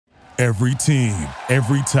Every team,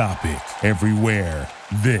 every topic, everywhere.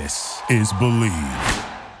 This is Believe.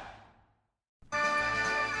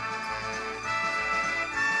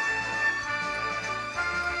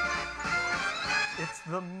 It's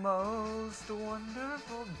the most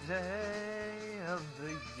wonderful day of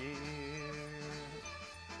the year.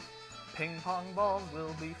 Ping pong balls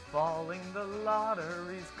will be falling, the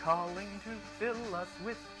lottery's calling to fill us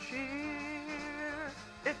with cheer.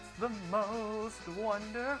 It's the most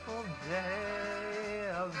wonderful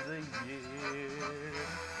day of the year.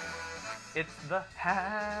 It's the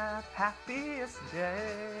happiest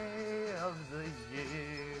day of the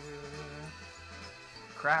year.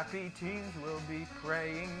 Crappy teams will be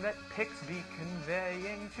praying that picks be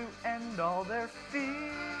conveying to end all their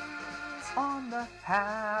fears on the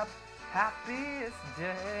happiest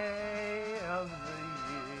day of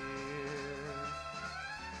the year.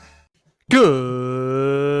 Good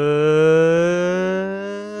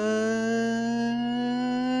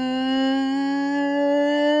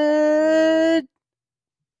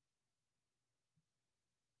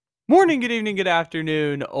morning, good evening, good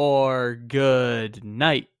afternoon, or good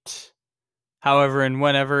night. However and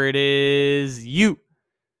whenever it is you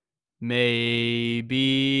may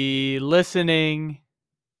be listening.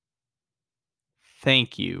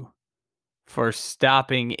 Thank you for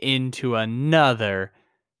stopping into another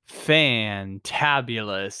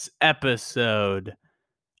fantabulous episode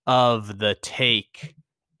of the Take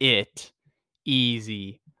It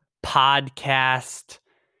Easy podcast.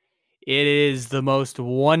 It is the most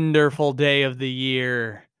wonderful day of the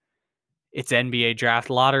year. It's NBA Draft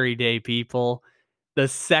Lottery Day, people. The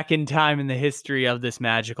second time in the history of this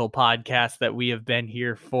magical podcast that we have been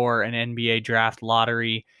here for an NBA Draft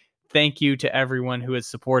Lottery. Thank you to everyone who has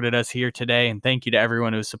supported us here today, and thank you to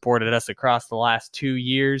everyone who has supported us across the last 2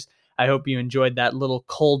 years. I hope you enjoyed that little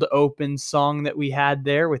cold open song that we had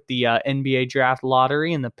there with the NBA Draft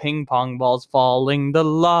Lottery and the ping pong balls falling. The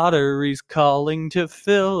lottery's calling to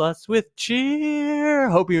fill us with cheer.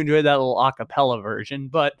 Hope you enjoyed that little a cappella version.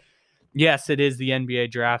 But yes, it is the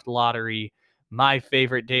NBA Draft Lottery, my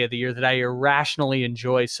favorite day of the year that I irrationally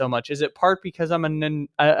enjoy so much. Is it part because I'm a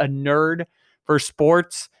nerd for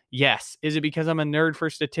sports? Yes. Is it because I'm a nerd for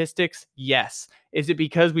statistics? Yes. Is it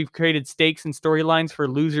because we've created stakes and storylines for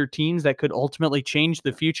loser teams that could ultimately change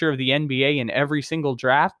the future of the NBA in every single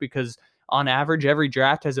draft? Because on average, every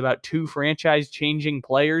draft has about 2 franchise-changing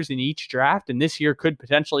players in each draft, and this year could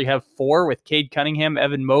potentially have 4 with Cade Cunningham,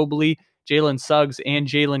 Evan Mobley, Jalen Suggs, and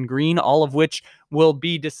Jalen Green, all of which will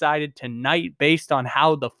be decided tonight based on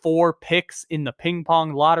how the 4 picks in the ping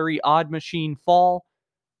pong lottery odd machine fall.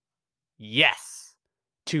 Yes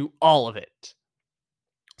to all of it.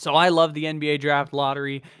 So I love the NBA Draft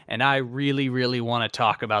Lottery, and I really, really want to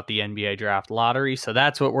talk about the NBA Draft Lottery. So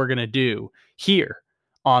that's what we're going to do here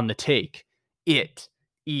on the Take It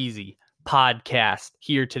Easy podcast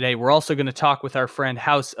here today. We're also going to talk with our friend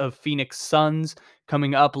House of Phoenix Suns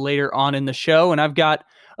coming up later on in the show. And I've got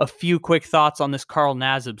a few quick thoughts on this Carl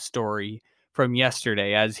Nassib story from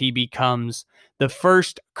yesterday as he becomes the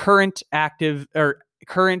first currently active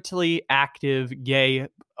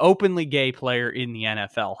openly gay player in the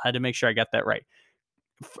NFL. Had to make sure I got that right.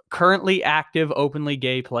 Currently active, openly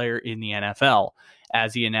gay player in the NFL,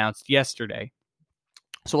 as he announced yesterday.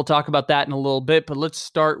 So we'll talk about that in a little bit, but let's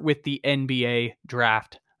start with the NBA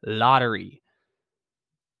Draft Lottery.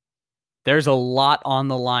 There's a lot on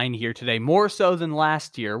the line here today, more so than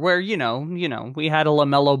last year, where, we had a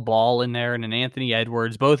LaMelo Ball in there and an Anthony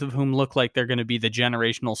Edwards, both of whom look like they're going to be the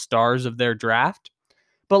generational stars of their draft.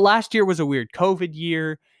 But last year was a weird COVID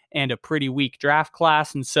year and a pretty weak draft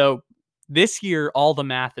class. And so this year, all the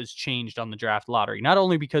math has changed on the draft lottery, not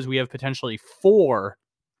only because we have potentially four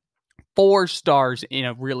stars in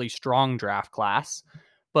a really strong draft class,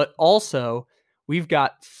 but also we've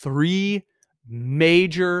got 3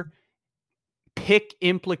 major pick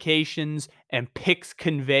implications and picks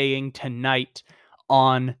conveying tonight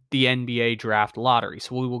on the NBA Draft Lottery.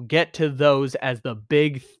 So we will get to those as the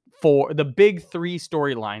big 3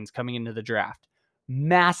 storylines coming into the draft.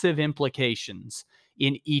 Massive implications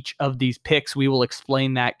in each of these picks. We will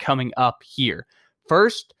explain that coming up here.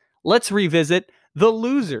 First, let's revisit the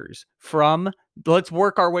losers let's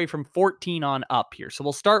work our way from 14 on up here. So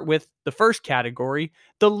we'll start with the first category,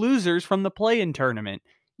 the losers from the play-in tournament.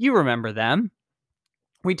 You remember them.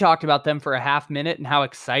 We talked about them for a half minute and how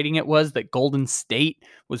exciting it was that Golden State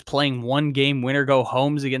was playing 1-game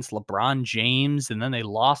winner-go-homes against LeBron James, and then they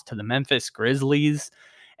lost to the Memphis Grizzlies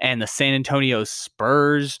and the San Antonio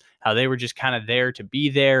Spurs, how they were just kind of there to be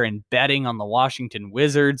there and betting on the Washington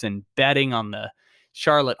Wizards and betting on the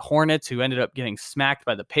Charlotte Hornets, who ended up getting smacked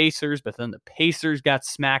by the Pacers, but then the Pacers got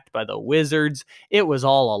smacked by the Wizards. It was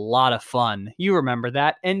all a lot of fun. You remember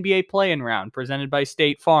that NBA play-in round presented by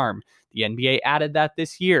State Farm. The NBA added that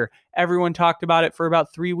this year. Everyone talked about it for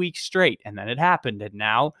about 3 weeks straight, and then it happened. And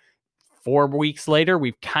now, 4 weeks later,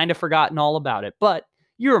 we've kind of forgotten all about it. But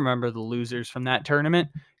you remember the losers from that tournament.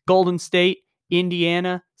 Golden State,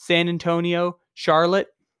 Indiana, San Antonio, Charlotte.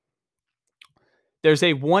 There's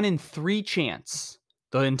a 1 in 3 chance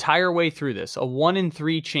the entire way through this, a 1 in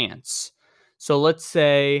 3 chance. So let's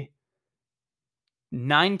say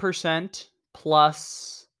 9%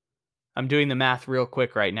 plus, I'm doing the math real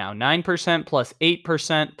quick right now, 9% plus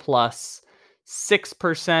 8% plus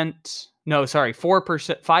 6%, no, sorry,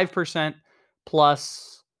 4%, 5%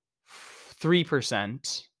 plus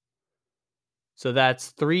 3%. So that's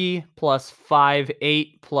 3 plus 5,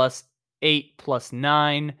 8 plus 8 plus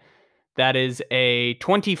 9. That is a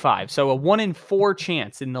 25. So a 1 in 4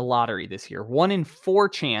 chance in the lottery this year. 1 in 4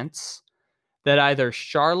 chance that either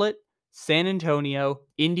Charlotte, San Antonio,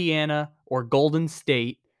 Indiana, or Golden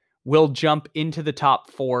State will jump into the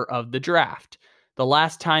top 4 of the draft. The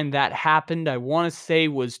last time that happened, I want to say,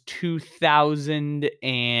 was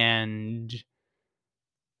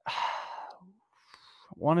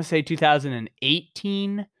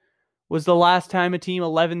 2018 was the last time a team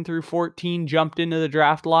 11 through 14 jumped into the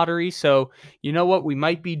draft lottery. So, you know what? We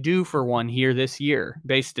might be due for one here this year,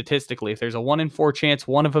 based statistically. If there's a 1 in 4 chance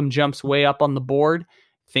one of them jumps way up on the board,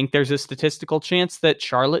 I think there's a statistical chance that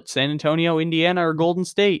Charlotte, San Antonio, Indiana, or Golden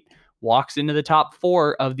State walks into the top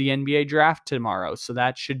 4 of the NBA draft tomorrow. So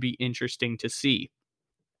that should be interesting to see.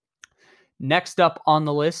 Next up on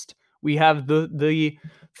the list, we have the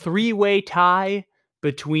three-way tie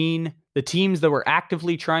between the teams that were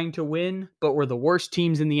actively trying to win, but were the worst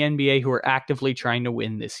teams in the NBA who are actively trying to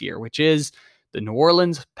win this year, which is the New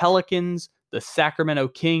Orleans Pelicans, the Sacramento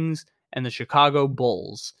Kings, and the Chicago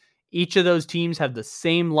Bulls. Each of those teams have the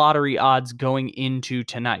same lottery odds going into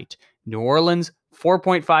tonight. New Orleans,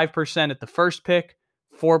 4.5% at the first pick.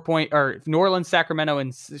 New Orleans, Sacramento,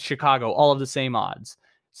 and Chicago all have the same odds.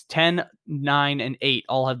 It's 10, 9, and 8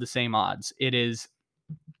 all have the same odds. It is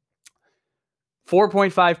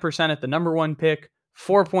 4.5% at the number 1 pick,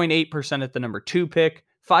 4.8% at the number 2 pick,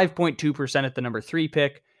 5.2% at the number 3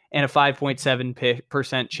 pick, and a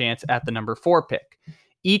 5.7% chance at the number 4 pick.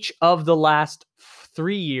 Each of the last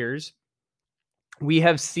 3 years, we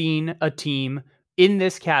have seen a team in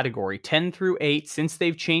this category, 10 through 8, since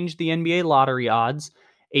they've changed the NBA lottery odds,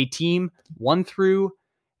 a team 10 through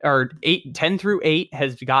 8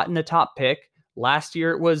 has gotten a top pick. Last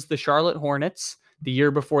year, it was the Charlotte Hornets. The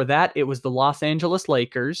year before that, it was the Los Angeles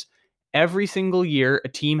Lakers. Every single year, a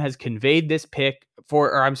team has conveyed this pick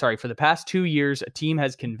for the past 2 years, a team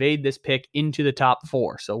has conveyed this pick into the top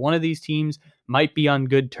 4. So one of these teams might be on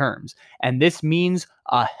good terms. And this means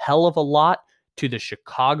a hell of a lot to the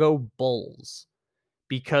Chicago Bulls.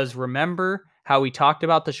 Because remember how we talked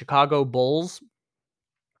about the Chicago Bulls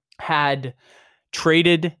had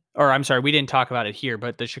traded, we didn't talk about it here,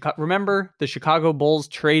 but remember the Chicago Bulls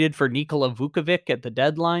traded for Nikola Vucevic at the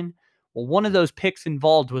deadline? Well, one of those picks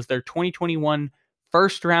involved was their 2021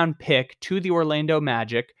 first-round pick to the Orlando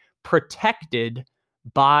Magic, protected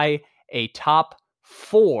by a top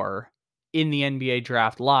 4 in the NBA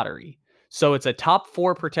draft lottery. So it's a top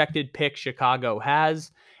 4 protected pick Chicago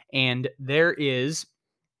has, and there is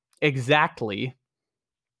exactly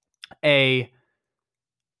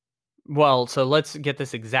so let's get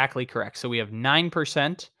this exactly correct. So we have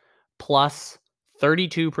 9% plus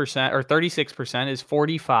 32% or 36% is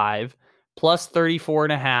 45 plus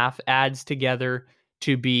 34.5 adds together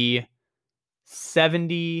to be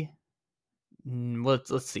 70.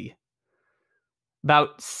 Let's see.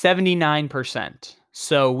 About 79%.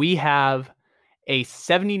 So we have a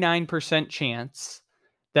 79% chance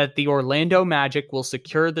that the Orlando Magic will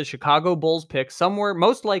secure the Chicago Bulls pick somewhere,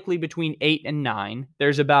 most likely between 8 and 9.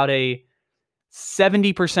 There's about a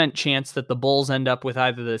 70% chance that the Bulls end up with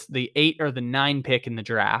either the 8 or the 9 pick in the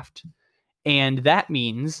draft. And that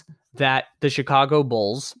means that the Chicago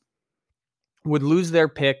Bulls would lose their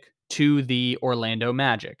pick to the Orlando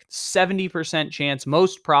Magic. 70% chance,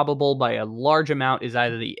 most probable by a large amount, is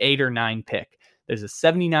either the 8 or 9 pick. There's a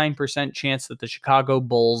 79% chance that the Chicago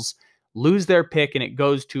Bulls lose their pick and it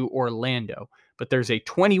goes to Orlando. But there's a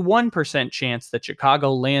 21% chance that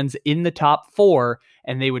Chicago lands in the top 4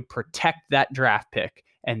 and they would protect that draft pick.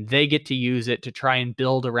 And they get to use it to try and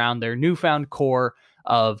build around their newfound core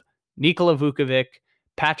of Nikola Vucevic,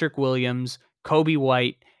 Patrick Williams, Kobe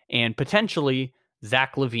White, and potentially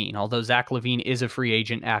Zach LaVine, although Zach LaVine is a free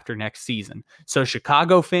agent after next season. So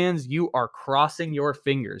Chicago fans, you are crossing your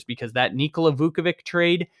fingers because that Nikola Vucevic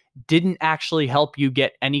trade didn't actually help you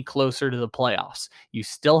get any closer to the playoffs. You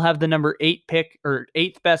still have the number 8 pick or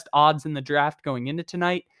 8th best odds in the draft going into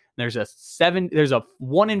tonight. There's a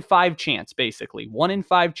 1 in 5 chance, basically 1 in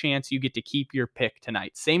 5 chance you get to keep your pick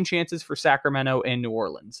tonight. Same chances for Sacramento and New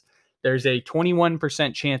Orleans. There's a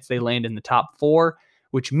 21% chance they land in the top 4,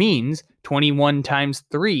 which means 21 times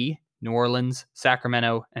 3, New Orleans,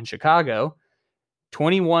 Sacramento, and Chicago.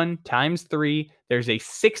 21 times 3, there's a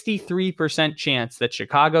 63% chance that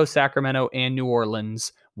Chicago, Sacramento, and New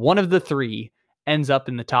Orleans, one of the 3, ends up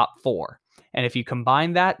in the top 4. And if you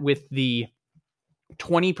combine that with the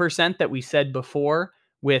 20% that we said before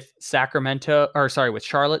with with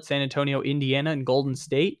Charlotte, San Antonio, Indiana, and Golden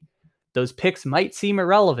State, those picks might seem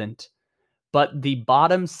irrelevant, but the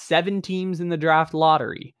bottom 7 teams in the draft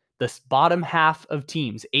lottery, the bottom half of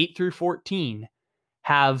teams, 8 through 14,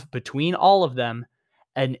 have between all of them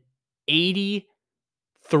an 83%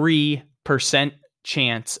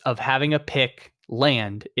 chance of having a pick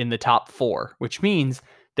land in the top 4, which means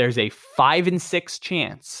there's a 5 in 6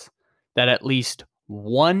 chance that at least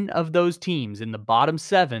one of those teams in the bottom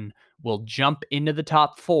 7 will jump into the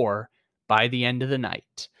top 4 by the end of the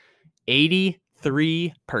night.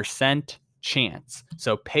 83% chance.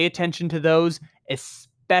 So pay attention to those,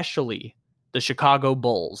 especially the Chicago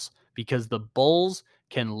Bulls, because the Bulls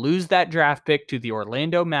can lose that draft pick to the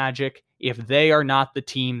Orlando Magic if they are not the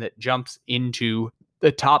team that jumps into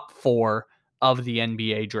the top 4 of the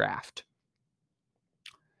NBA draft.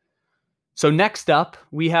 So next up,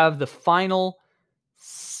 we have the final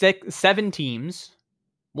 7 teams.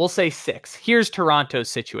 We'll say 6. Here's Toronto's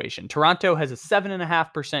situation. Toronto has a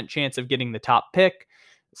 7.5% chance of getting the top pick,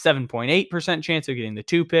 7.8% chance of getting the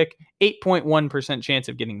 2 pick, 8.1% chance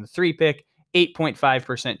of getting the 3 pick,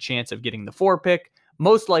 8.5% chance of getting the 4 pick.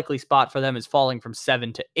 Most likely spot for them is falling from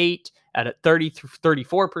 7 to 8 at a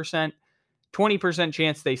 34%, 20%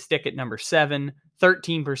 chance they stick at number 7,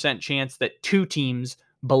 13% chance that 2 teams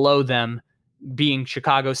below them, being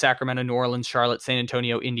Chicago, Sacramento, New Orleans, Charlotte, San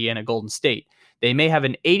Antonio, Indiana, Golden State, they may have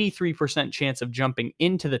an 83% chance of jumping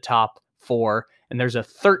into the top 4, and there's a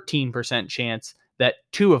 13% chance that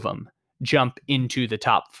 2 of them jump into the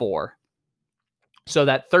top 4. So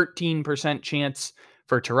that 13% chance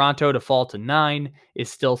for Toronto to fall to 9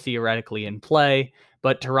 is still theoretically in play,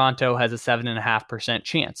 but Toronto has a 7.5%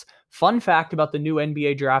 chance. Fun fact about the new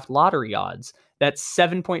NBA draft lottery odds, that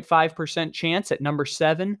 7.5% chance at number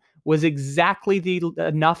 7 was exactly the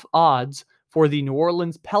enough odds for the New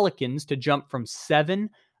Orleans Pelicans to jump from 7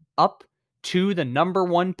 up to the number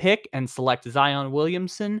 1 pick and select Zion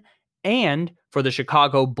Williamson, and for the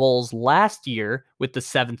Chicago Bulls last year with the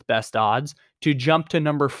 7th best odds to jump to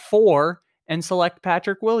number 4 and select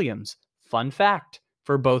Patrick Williams. Fun fact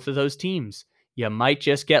for both of those teams. You might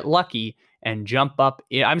just get lucky and jump up.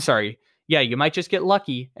 You might just get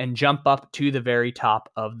lucky and jump up to the very top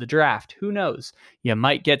of the draft. Who knows? You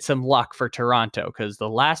might get some luck for Toronto because the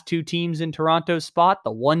last 2 teams in Toronto's spot,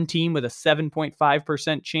 the one team with a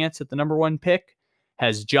 7.5% chance at the number 1 pick,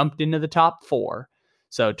 has jumped into the top 4.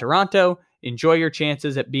 So Toronto, enjoy your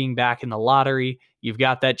chances at being back in the lottery. You've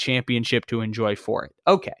got that championship to enjoy for it.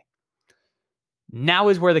 Okay. Now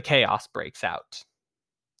is where the chaos breaks out.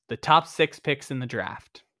 The top 6 picks in the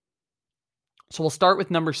draft. So we'll start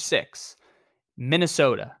with number 6,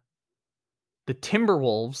 Minnesota. The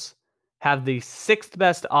Timberwolves have the 6th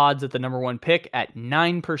best odds at the number 1 pick at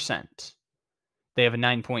 9%. They have a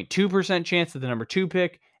 9.2% chance at the number 2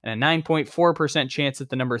 pick and a 9.4% chance at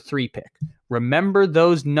the number 3 pick. Remember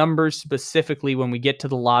those numbers specifically when we get to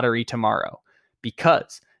the lottery tomorrow,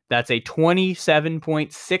 because that's a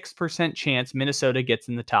 27.6% chance Minnesota gets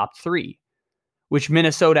in the top 3, which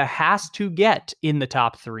Minnesota has to get in the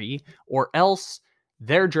top 3, or else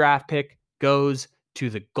their draft pick goes to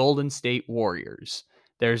the Golden State Warriors.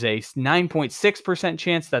 There's a 9.6%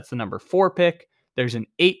 chance that's the number 4 pick. There's an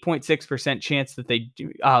 8.6% chance that they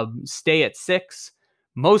stay at 6.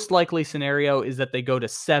 Most likely scenario is that they go to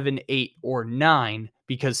 7, 8, or 9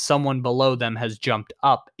 because someone below them has jumped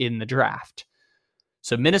up in the draft.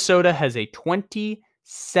 So Minnesota has a 27%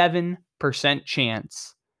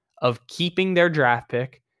 chance of keeping their draft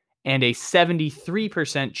pick and a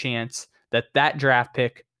 73% chance that that draft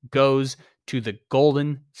pick goes to the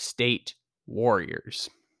Golden State Warriors.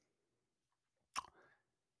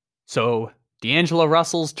 So D'Angelo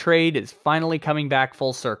Russell's trade is finally coming back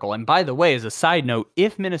full circle. And by the way, as a side note,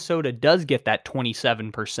 if Minnesota does get that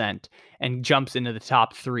 27% and jumps into the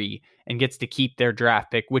top 3 and gets to keep their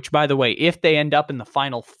draft pick, which by the way, if they end up in the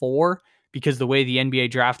final 4, because the way the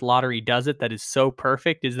NBA draft lottery does it that is so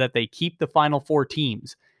perfect is that they keep the final 4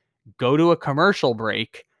 teams, go to a commercial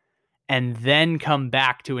break, and then come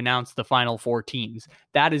back to announce the final 4 teams.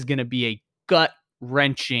 That is going to be a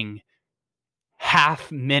gut-wrenching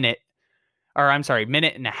minute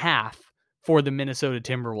and a half for the Minnesota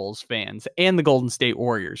Timberwolves fans and the Golden State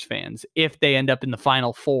Warriors fans if they end up in the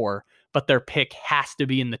final 4, but their pick has to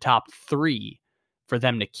be in the top 3 for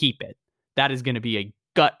them to keep it. That is going to be a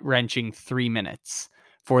gut-wrenching 3 minutes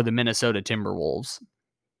for the Minnesota Timberwolves.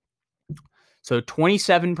 So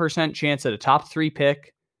 27% chance at a top 3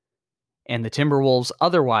 pick, and the Timberwolves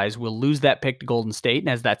otherwise will lose that pick to Golden State. And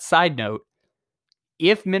as that side note,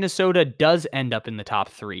 if Minnesota does end up in the top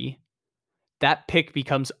 3, that pick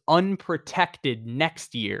becomes unprotected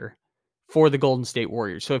next year for the Golden State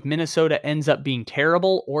Warriors. So if Minnesota ends up being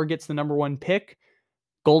terrible or gets the number 1 pick,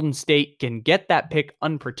 Golden State can get that pick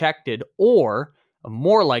unprotected, or a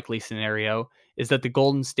more likely scenario is that the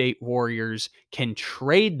Golden State Warriors can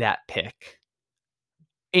trade that pick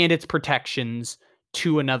and its protections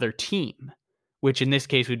to another team, which in this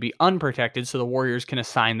case would be unprotected, so the Warriors can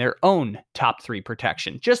assign their own top 3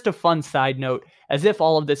 protection. Just a fun side note, as if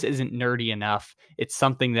all of this isn't nerdy enough, it's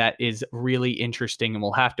something that is really interesting, and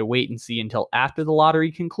we'll have to wait and see until after the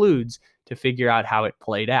lottery concludes to figure out how it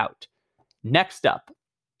played out. Next up,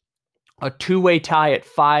 a 2-way tie at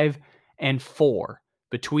 5 and 4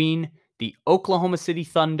 between the Oklahoma City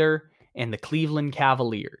Thunder and the Cleveland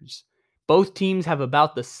Cavaliers. Both teams have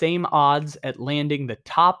about the same odds at landing the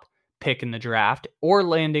top pick in the draft or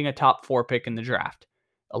landing a top 4 pick in the draft.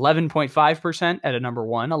 11.5% at a number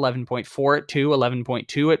 1, 11.4 at 2,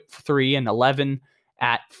 11.2 at 3, and 11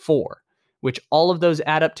 at 4, which all of those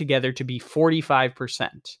add up together to be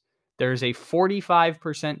 45%. There's a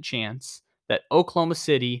 45% chance that Oklahoma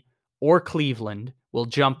City or Cleveland will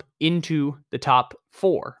jump into the top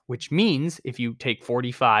 4, which means if you take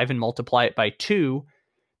 45 and multiply it by 2,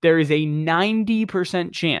 there is a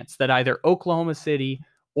 90% chance that either Oklahoma City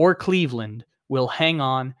or Cleveland will hang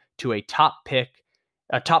on to a top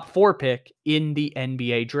 4 pick in the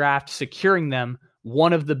NBA draft, securing them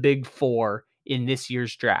one of the big 4 in this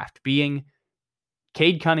year's draft, being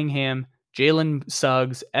Cade Cunningham, Jalen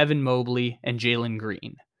Suggs, Evan Mobley, and Jalen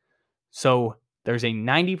Green. So there's a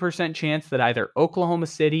 90% chance that either Oklahoma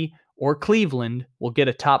City or Cleveland will get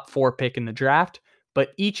a top 4 pick in the draft,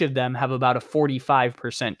 but each of them have about a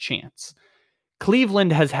 45% chance.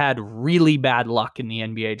 Cleveland has had really bad luck in the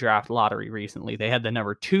NBA draft lottery recently. They had the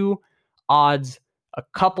number 2 odds a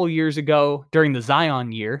couple years ago during the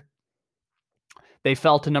Zion year. They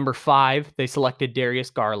fell to number 5. They selected Darius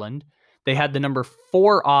Garland. They had the number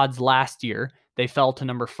 4 odds last year. They fell to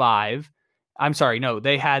number 5.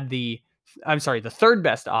 They had the third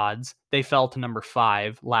best odds. They fell to number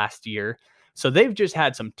 5 last year. So they've just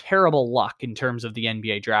had some terrible luck in terms of the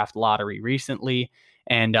NBA draft lottery recently.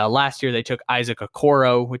 And last year they took Isaac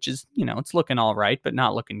Okoro, which is, it's looking all right, but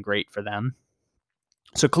not looking great for them.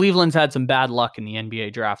 So Cleveland's had some bad luck in the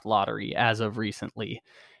NBA draft lottery as of recently.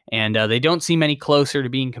 And they don't seem any closer to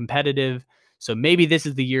being competitive. So maybe this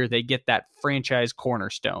is the year they get that franchise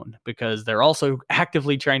cornerstone, because they're also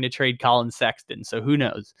actively trying to trade Colin Sexton. So who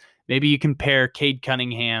knows? Maybe you can pair Cade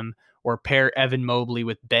Cunningham or pair Evan Mobley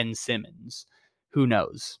with Ben Simmons. Who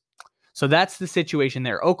knows? So that's the situation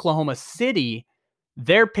there. Oklahoma City,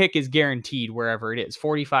 their pick is guaranteed wherever it is.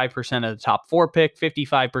 45% of the top 4 pick,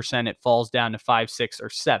 55% it falls down to 5, 6, or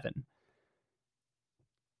 7.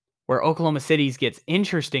 Where Oklahoma City's gets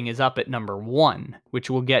interesting is up at number 1, which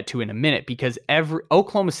we'll get to in a minute, because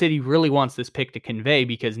Oklahoma City really wants this pick to convey,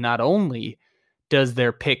 because not only does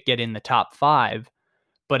their pick get in the top 5,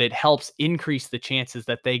 but it helps increase the chances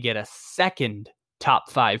that they get a second top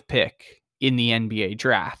 5 pick in the NBA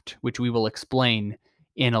draft, which we will explain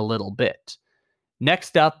in a little bit.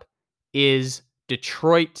 Next up is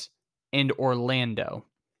Detroit and Orlando.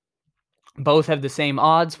 Both have the same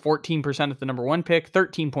odds, 14% at the number 1 pick,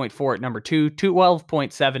 13.4 at number 2,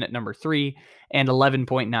 12.7 at number 3, and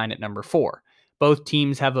 11.9 at number 4. Both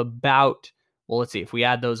teams have about, let's see, if we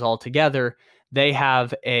add those all together, they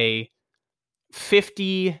have a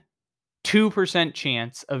 52%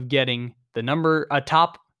 chance of getting a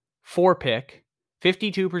top 4 pick,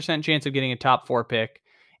 52% chance of getting a top 4 pick,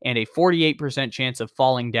 and a 48% chance of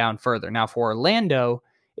falling down further. Now for Orlando,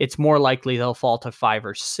 it's more likely they'll fall to 5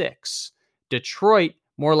 or 6. Detroit,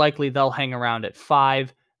 more likely they'll hang around at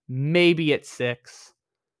 5, maybe at 6.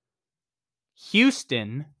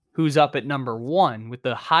 Houston, who's up at number 1 with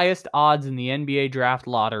the highest odds in the NBA draft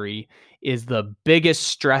lottery, is the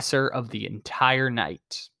biggest stressor of the entire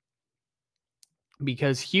night,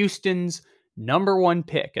 because Houston's number one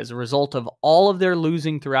pick as a result of all of their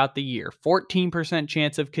losing throughout the year, 14%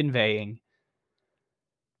 chance of conveying.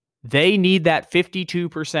 They need that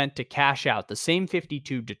 52% to cash out. The same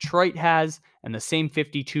 52 Detroit has and the same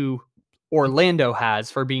 52 Orlando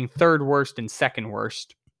has for being third worst and second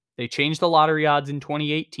worst. They changed the lottery odds in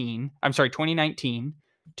 2019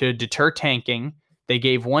 to deter tanking. They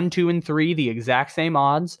gave 1, 2, and 3 the exact same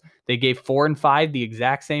odds. They gave 4 and 5 the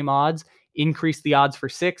exact same odds, increased the odds for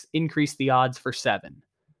 6, increased the odds for 7.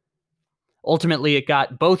 Ultimately, it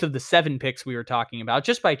got both of the 7 picks we were talking about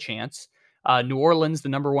just by chance. New Orleans, the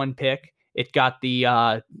number 1 pick. It got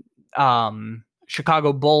the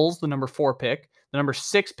Chicago Bulls, the number 4 pick. The number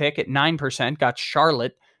 6 pick at 9% got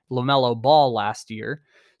Charlotte, LaMelo Ball last year.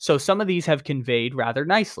 So some of these have conveyed rather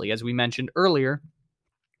nicely. As we mentioned earlier,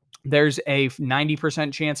 there's a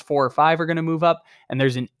 90% chance 4 or 5 are going to move up, and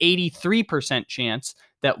there's an 83% chance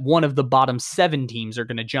that one of the bottom 7 teams are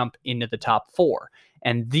going to jump into the top 4.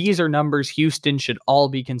 And these are numbers Houston should all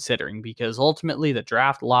be considering, because ultimately the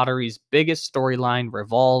draft lottery's biggest storyline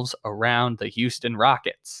revolves around the Houston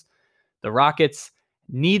Rockets. The Rockets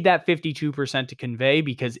need that 52% to convey,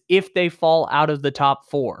 because if they fall out of the top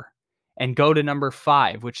 4 and go to number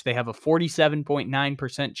 5, which they have a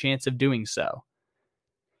 47.9% chance of doing so,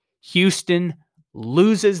 Houston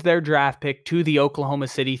loses their draft pick to the Oklahoma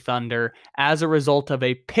City Thunder as a result of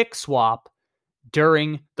a pick swap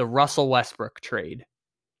during the Russell Westbrook trade.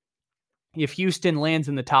 If Houston lands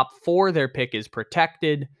in the top 4, their pick is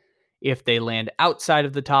protected. If they land outside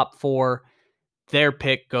of the top 4, their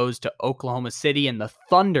pick goes to Oklahoma City, and the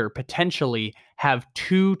Thunder potentially have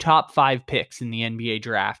 2 top 5 picks in the NBA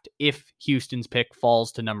draft if Houston's pick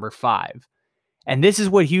falls to number 5. And this is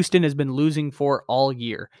what Houston has been losing for all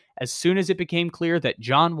year. As soon as it became clear that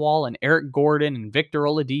John Wall and Eric Gordon and Victor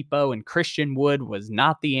Oladipo and Christian Wood was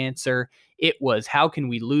not the answer, it was, how can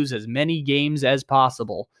we lose as many games as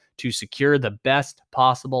possible to secure the best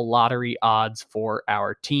possible lottery odds for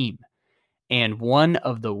our team? And one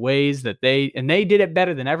of the ways that they did it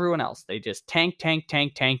better than everyone else. They just tank,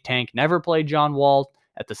 never played John Wall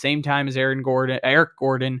at the same time as Eric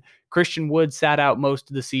Gordon. Christian Wood sat out most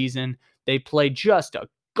of the season. They played just a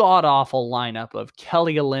god-awful lineup of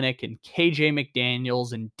Kelly Olynyk and KJ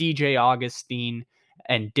McDaniels and DJ Augustine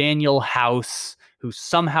and Daniel House, who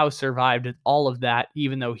somehow survived all of that,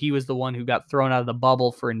 even though he was the one who got thrown out of the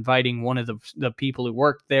bubble for inviting one of the people who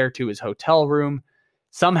worked there to his hotel room.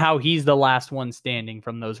 Somehow he's the last one standing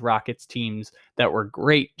from those Rockets teams that were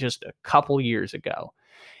great just a couple years ago.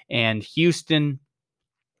 And Houston,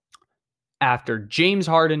 after James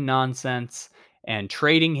Harden nonsense and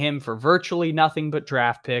trading him for virtually nothing but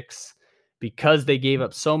draft picks, because they gave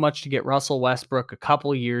up so much to get Russell Westbrook a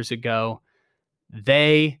couple years ago,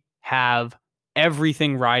 they have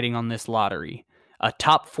everything riding on this lottery. A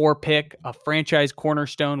top 4 pick, a franchise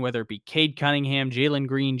cornerstone, whether it be Cade Cunningham, Jalen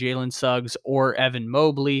Green, Jalen Suggs, or Evan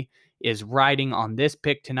Mobley, is riding on this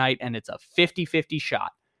pick tonight, and it's a 50-50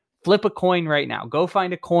 shot. Flip a coin right now. Go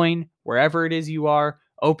find a coin wherever it is you are.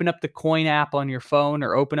 Open up the coin app on your phone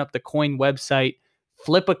or open up the coin website.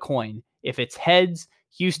 Flip a coin. If it's heads,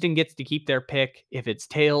 Houston gets to keep their pick. If it's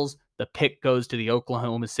tails, the pick goes to the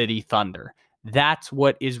Oklahoma City Thunder. That's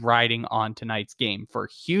what is riding on tonight's game for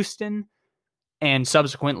Houston and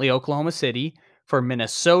subsequently Oklahoma City, for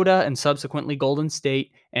Minnesota and subsequently Golden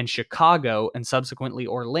State, and Chicago and subsequently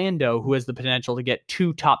Orlando, who has the potential to get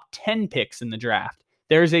 2 top 10 picks in the draft.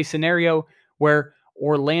 There's a scenario where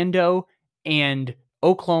Orlando and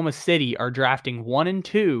Oklahoma City are drafting 1 and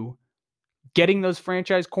 2, getting those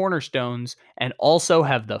franchise cornerstones, and also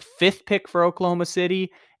have the 5th pick for Oklahoma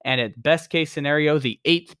City, and at best case scenario, the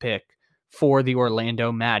 8th pick for the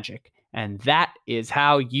Orlando Magic. And that is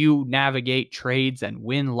how you navigate trades and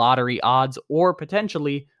win lottery odds, or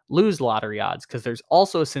potentially lose lottery odds, because there's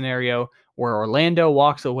also a scenario where Orlando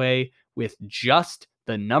walks away with just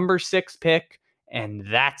the number 6 pick, and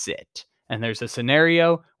that's it. And there's a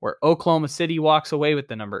scenario where Oklahoma City walks away with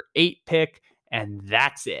the number 8 pick, and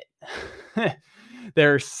that's it.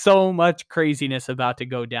 There's so much craziness about to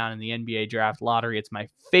go down in the NBA draft lottery. It's my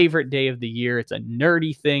favorite day of the year. It's a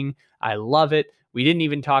nerdy thing. I love it. We didn't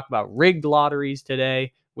even talk about rigged lotteries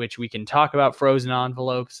today, which we can talk about frozen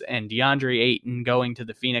envelopes and DeAndre Ayton going to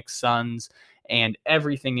the Phoenix Suns and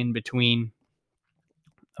everything in between,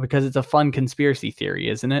 because it's a fun conspiracy theory,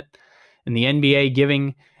 isn't it? And the NBA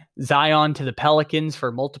giving Zion to the Pelicans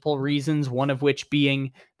for multiple reasons, one of which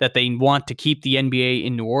being that they want to keep the NBA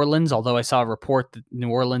in New Orleans, although I saw a report that New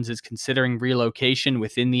Orleans is considering relocation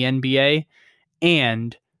within the NBA,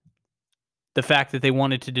 and the fact that they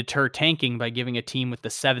wanted to deter tanking by giving a team with the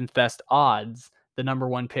 7th best odds the number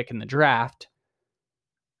 1 pick in the draft.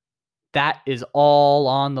 That is all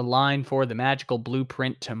on the line for the Magical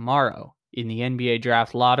Blueprint tomorrow in the NBA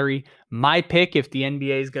Draft Lottery. My pick, if the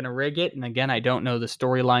NBA is going to rig it, and again, I don't know the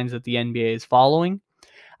storylines that the NBA is following,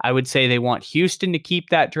 I would say they want Houston to keep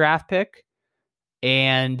that draft pick,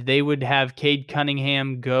 and they would have Cade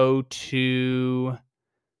Cunningham go to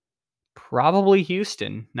probably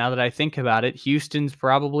Houston. Now that I think about it, Houston's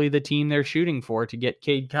probably the team they're shooting for to get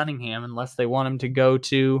Cade Cunningham, unless they want him to go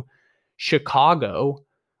to Chicago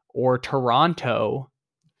or Toronto.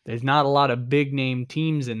 There's not a lot of big name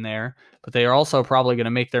teams in there, but they are also probably going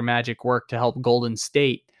to make their magic work to help Golden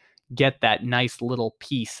State get that nice little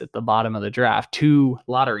piece at the bottom of the draft. 2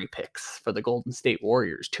 lottery picks for the Golden State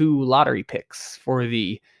Warriors, 2 lottery picks for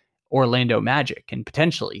the Orlando Magic, and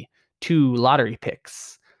potentially 2 lottery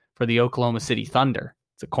picks for the Oklahoma City Thunder.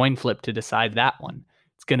 It's a coin flip to decide that one.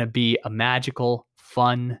 It's going to be a magical,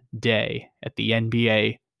 fun day at the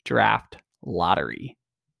NBA Draft Lottery.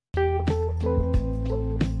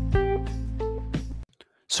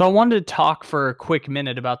 So I wanted to talk for a quick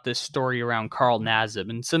minute about this story around Carl Nassib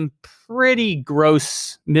and some pretty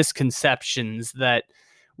gross misconceptions that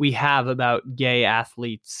we have about gay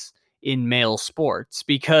athletes in male sports,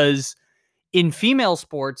 because in female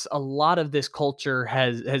sports, a lot of this culture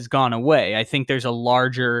has gone away. I think there's a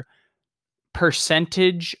larger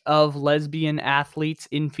percentage of lesbian athletes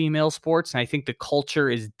in female sports, and I think the culture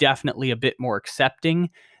is definitely a bit more accepting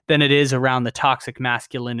than it is around the toxic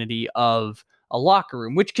masculinity of a locker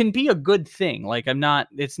room, which can be a good thing. Like,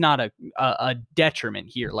 it's not a detriment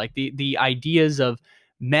here. Like the ideas of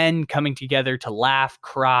men coming together to laugh,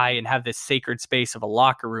 cry, and have this sacred space of a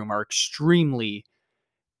locker room are extremely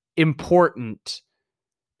important,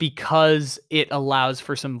 because it allows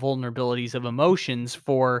for some vulnerabilities of emotions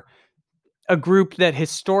for a group that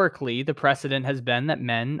historically the precedent has been that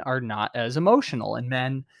men are not as emotional, and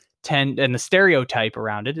and the stereotype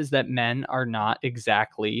around it is that men are not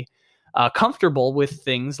exactly comfortable with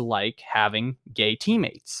things like having gay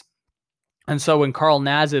teammates. And so when Carl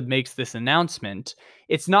Nassib makes this announcement,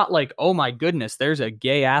 it's not like, oh my goodness, there's a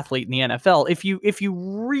gay athlete in the NFL. If you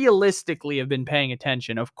realistically have been paying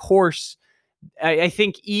attention, of course, I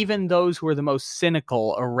think even those who are the most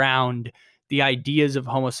cynical around the ideas of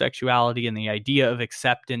homosexuality and the idea of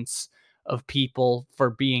acceptance of people for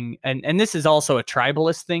being, and this is also a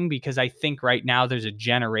tribalist thing, because I think right now there's a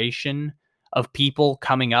generation of people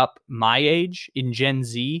coming up my age in Gen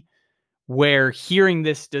Z where hearing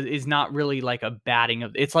this is not really like a batting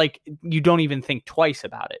of, it's like you don't even think twice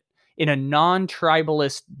about it. In a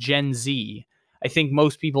non-tribalist Gen Z, I think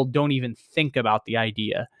most people don't even think about the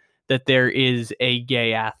idea that there is a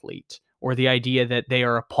gay athlete, or the idea that they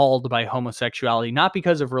are appalled by homosexuality, not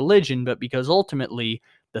because of religion, but because ultimately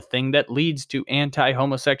the thing that leads to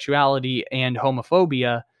anti-homosexuality and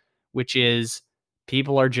homophobia, which is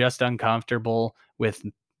people are just uncomfortable with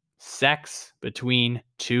sex between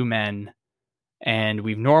 2 men. And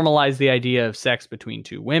we've normalized the idea of sex between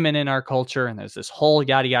 2 women in our culture. And there's this whole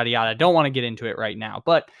yada, yada, yada. I don't want to get into it right now,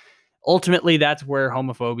 but ultimately that's where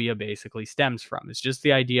homophobia basically stems from. It's just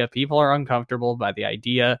the idea people are uncomfortable by the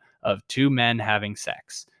idea of 2 men having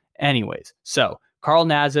sex. Anyways, so Carl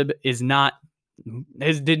Nassib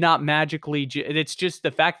did not magically, it's just the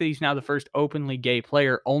fact that he's now the first openly gay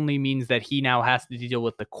player only means that he now has to deal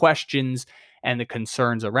with the questions and the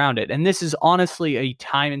concerns around it. And this is honestly a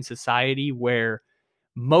time in society where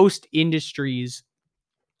most industries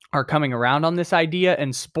are coming around on this idea,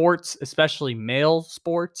 and sports, especially male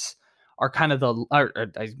sports, are kind of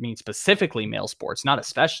specifically male sports, not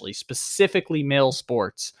especially, specifically male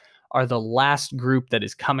sports are the last group that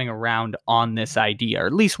is coming around on this idea, or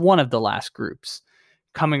at least one of the last groups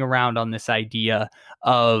coming around on this idea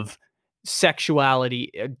of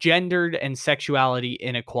sexuality, gendered and sexuality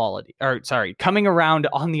inequality, coming around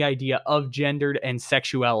on the idea of gendered and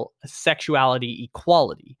sexuality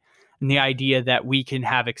equality, and the idea that we can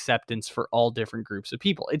have acceptance for all different groups of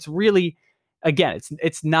people. It's really, again,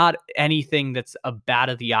 it's not anything that's a bat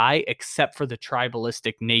of the eye, except for the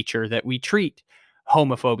tribalistic nature that we treat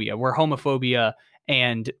homophobia, where homophobia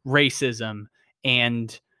and racism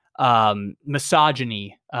and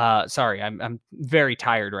misogyny. I'm very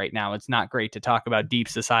tired right now. It's not great to talk about deep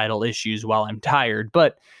societal issues while I'm tired,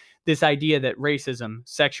 but this idea that racism,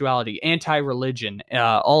 sexuality, anti-religion,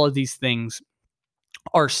 all of these things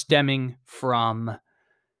are stemming from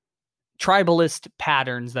tribalist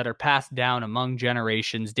patterns that are passed down among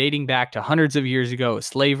generations, dating back to hundreds of years ago with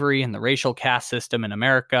slavery and the racial caste system in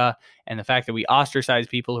America, and the fact that we ostracize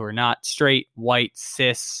people who are not straight, white,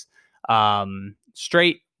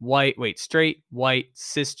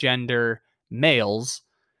 cisgender males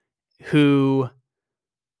who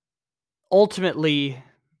ultimately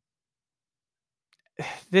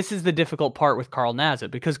this is the difficult part with Carl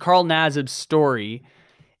Nassib, because Carl Nassib's story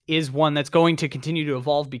is one that's going to continue to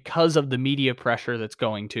evolve because of the media pressure that's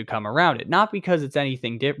going to come around it. Not because it's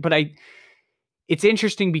anything different, but it's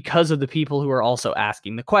interesting because of the people who are also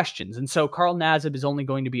asking the questions. And so Carl Nassib is only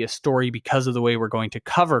going to be a story because of the way we're going to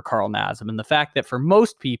cover Carl Nassib. And the fact that for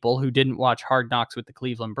most people who didn't watch Hard Knocks with the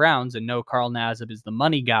Cleveland Browns and know Carl Nassib is the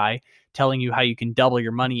money guy telling you how you can double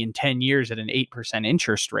your money in 10 years at an 8%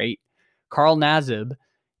 interest rate, Carl Nassib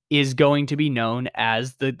is going to be known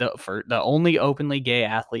as the only openly gay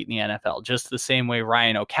athlete in the NFL, just the same way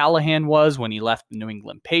Ryan O'Callahan was when he left the New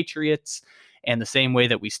England Patriots, and the same way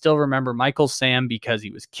that we still remember Michael Sam because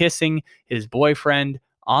he was kissing his boyfriend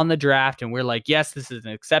on the draft, and we're like, yes, this is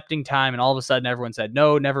an accepting time, and all of a sudden everyone said,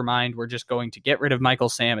 no, never mind, we're just going to get rid of Michael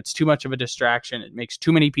Sam. It's too much of a distraction. It makes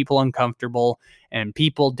too many people uncomfortable, and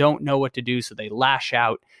people don't know what to do, so they lash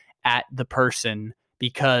out at the person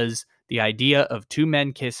because the idea of two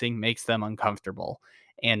men kissing makes them uncomfortable.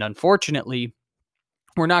 And unfortunately,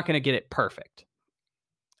 we're not going to get it perfect.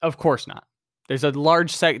 Of course not. There's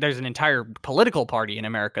there's an entire political party in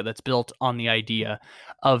America that's built on the idea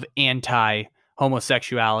of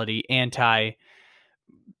anti-homosexuality,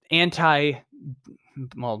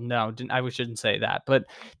 well, no, I shouldn't say that, but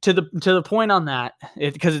to the point on that,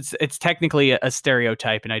 because it's technically a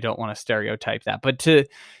stereotype, and I don't want to stereotype that, but to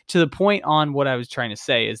the point on what I was trying to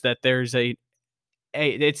say is that there's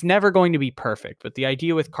it's never going to be perfect, but the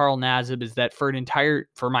idea with Carl Nassib is that for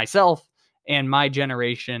myself and my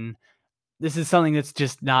generation, this is something that's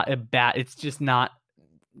just not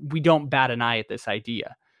we don't bat an eye at this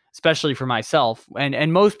idea, especially for myself,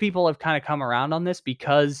 and most people have kind of come around on this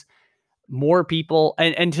because more people,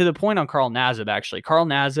 and to the point on Carl Nassib, actually, Carl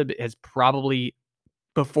Nassib has probably,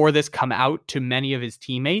 before this, come out to many of his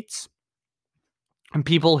teammates and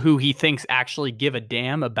people who he thinks actually give a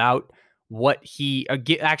damn about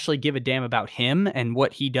actually give a damn about him and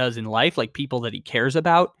what he does in life, like people that he cares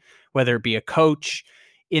about, whether it be a coach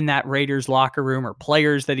in that Raiders locker room or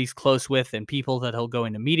players that he's close with and people that he'll go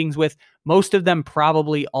into meetings with. Most of them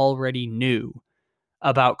probably already knew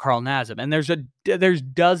about Carl Nassib. And there's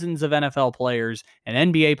dozens of NFL players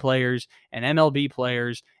and NBA players and MLB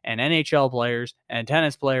players and NHL players and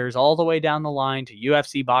tennis players all the way down the line to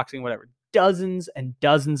UFC, boxing, whatever. Dozens and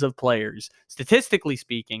dozens of players, statistically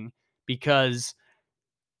speaking, because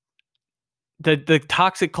the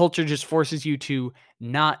toxic culture just forces you to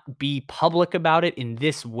not be public about it in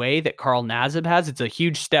this way that Carl Nassib has. It's a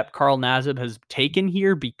huge step Carl Nassib has taken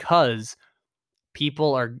here because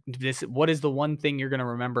people are what is the one thing you're going to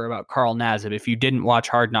remember about Carl Nassib if you didn't watch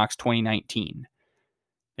Hard Knocks 2019?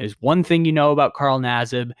 There's one thing you know about Carl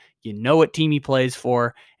Nassib. You know what team he plays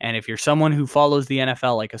for. And if you're someone who follows the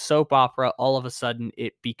NFL like a soap opera, all of a sudden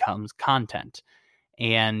it becomes content.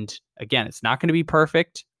 And again, it's not going to be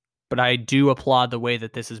perfect, but I do applaud the way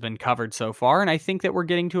that this has been covered so far. And I think that we're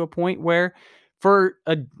getting to a point where for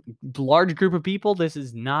a large group of people, this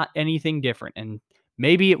is not anything different. And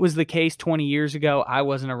maybe it was the case 20 years ago. I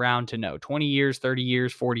wasn't around to know. 20 years, 30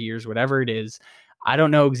 years, 40 years, whatever it is. I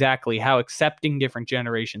don't know exactly how accepting different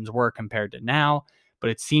generations were compared to now, but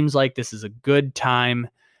it seems like this is a good time.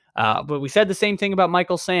 But we said the same thing about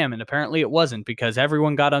Michael Sam, and apparently it wasn't, because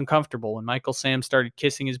everyone got uncomfortable when Michael Sam started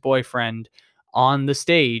kissing his boyfriend on the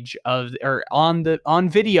stage on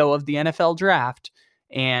video of the NFL draft,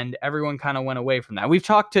 and everyone kind of went away from that. We've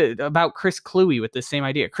talked about Chris Kluwe with the same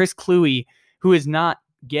idea. Chris Kluwe, who is not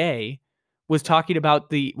gay, was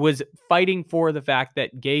fighting for the fact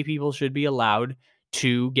that gay people should be allowed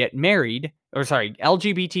to get married,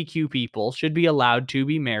 LGBTQ people should be allowed to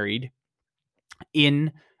be married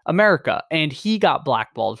in America. And he got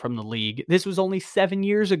blackballed from the league. This was only 7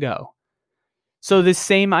 years ago. So this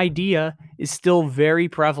same idea is still very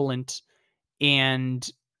prevalent, and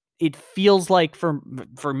it feels like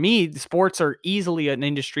for me, sports are easily an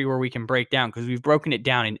industry where we can break down, because we've broken it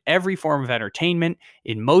down in every form of entertainment,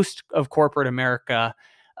 in most of corporate America.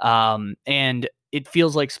 And it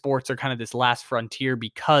feels like sports are kind of this last frontier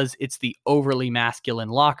because it's the overly masculine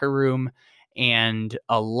locker room and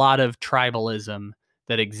a lot of tribalism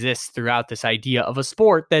that exists throughout this idea of a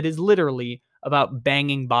sport that is literally about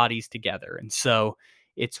banging bodies together. And so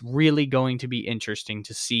it's really going to be interesting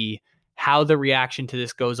to see how the reaction to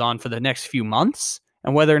this goes on for the next few months,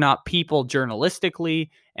 and whether or not people journalistically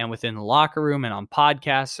and within the locker room and on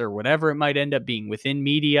podcasts or whatever it might end up being within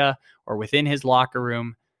media or within his locker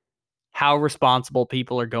room, how responsible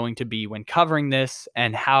people are going to be when covering this,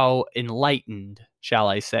 and how enlightened, shall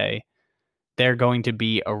I say, they're going to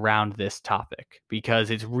be around this topic,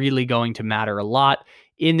 because it's really going to matter a lot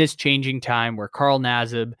in this changing time where Carl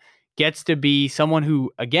Nassib gets to be someone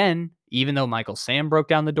who, again, even though Michael Sam broke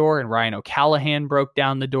down the door and Ryan O'Callahan broke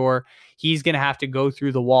down the door, he's going to have to go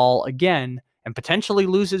through the wall again and potentially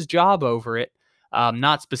lose his job over it.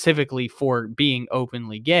 Not specifically for being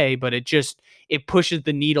openly gay, but it pushes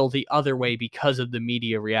the needle the other way because of the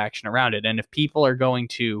media reaction around it. And if people are going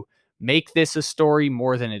to make this a story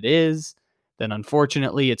more than it is, then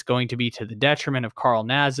unfortunately it's going to be to the detriment of Carl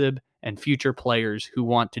Nassib and future players who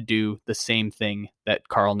want to do the same thing that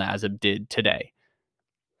Carl Nassib did today.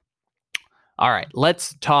 All right,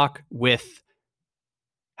 let's talk with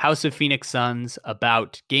House of Phoenix Suns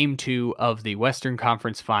about Game 2 of the Western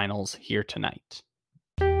Conference Finals here tonight.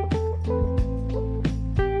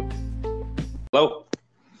 Hello.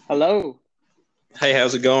 Hello. Hey,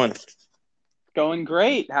 how's it going? Going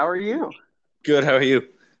great. How are you? Good. How are you?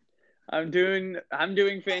 I'm doing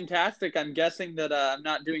fantastic. I'm guessing that I'm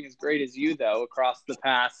not doing as great as you, though, across the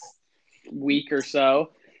past week or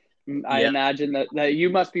so. I imagine that you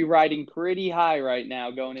must be riding pretty high right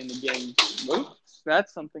now going into game. Oops,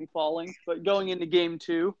 that's something falling. But going into game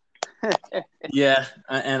 2. Yeah,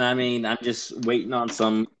 and I mean, I'm just waiting on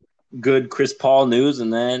some good Chris Paul news,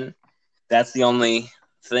 and then that's the only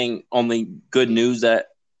good news that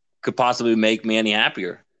could possibly make me any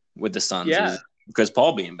happier with the Suns is Chris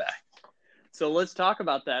Paul being back. So let's talk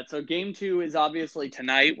about that. So game 2 is obviously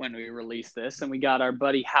tonight when we release this, and we got our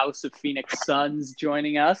buddy House of Phoenix Suns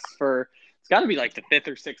joining us for it's got to be like the 5th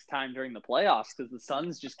or 6th time during the playoffs because the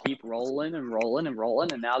Suns just keep rolling and rolling and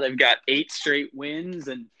rolling, and now they've got 8 straight wins,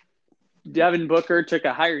 and Devin Booker took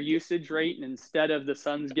a higher usage rate, and instead of the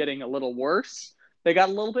Suns getting a little worse, they got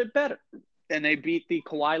a little bit better. And they beat the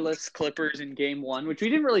Kawhi-less Clippers in game 1, which we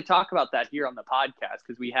didn't really talk about that here on the podcast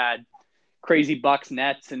because we had crazy Bucks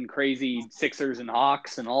Nets and crazy Sixers and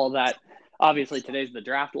Hawks and all of that. Obviously, today's the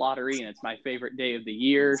draft lottery, and it's my favorite day of the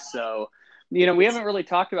year. So, we haven't really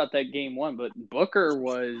talked about that game 1, but Booker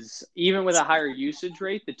was, even with a higher usage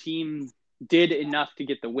rate, the team did enough to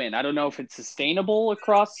get the win. I don't know if it's sustainable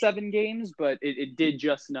across 7 games, but it did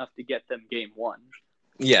just enough to get them game 1.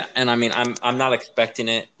 Yeah, and I mean, I'm not expecting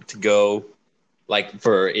it to go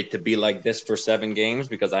for it to be like this for 7 games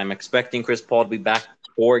because I'm expecting Chris Paul to be back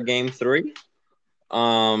for game 3.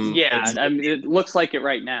 I mean, it looks like it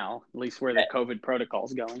right now, at least where the COVID protocol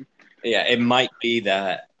is going. Yeah, it might be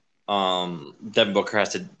that Devin Booker has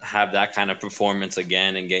to have that kind of performance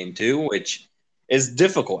again in game 2, which is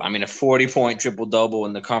difficult. I mean, a 40-point triple-double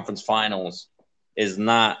in the conference finals is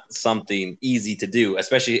not something easy to do,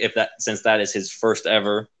 especially since that is his first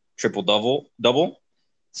ever triple-double.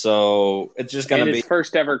 So it's just going to be his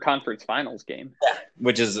first ever conference finals game. Yeah,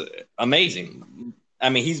 which is amazing. I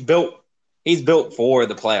mean, he's built for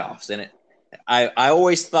the playoffs, and I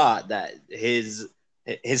always thought that his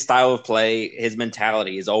style of play, his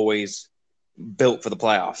mentality is always built for the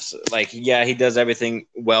playoffs. He does everything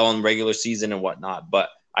well in regular season and whatnot, but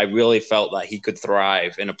I really felt that he could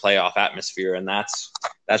thrive in a playoff atmosphere, and that's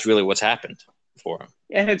really what's happened for him.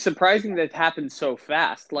 And it's surprising that it happened so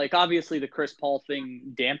fast. Obviously, the Chris Paul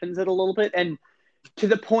thing dampens it a little bit. And to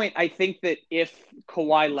the point, I think that if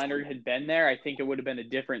Kawhi Leonard had been there, I think it would have been a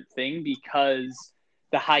different thing because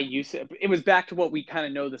the high usage – it was back to what we kind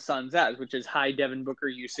of know the Suns as, which is high Devin Booker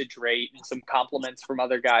usage rate and some compliments from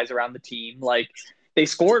other guys around the team. They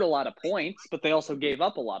scored a lot of points, but they also gave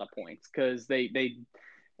up a lot of points because they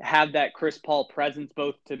have that Chris Paul presence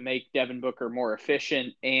both to make Devin Booker more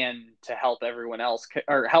efficient and to help everyone else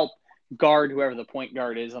or help guard whoever the point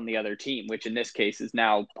guard is on the other team, which in this case is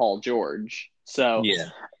now Paul George. So yeah,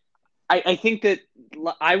 I think that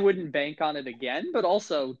I wouldn't bank on it again, but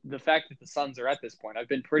also the fact that the Suns are at this point, I've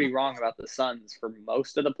been pretty wrong about the Suns for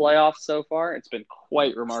most of the playoffs so far. It's been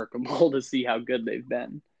quite remarkable to see how good they've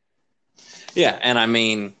been. Yeah, and I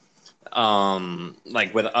mean,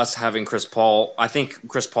 with us having Chris Paul, I think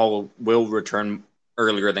Chris Paul will return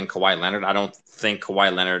earlier than Kawhi Leonard. I don't think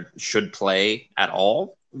Kawhi Leonard should play at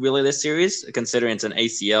all, really, this series, considering it's an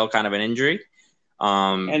ACL kind of an injury.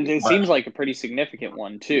 And it seems like a pretty significant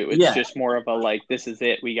one, too. It's just more of a, this is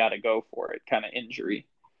it, we got to go for it kind of injury.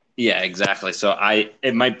 Yeah, exactly. So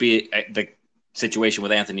it might be the situation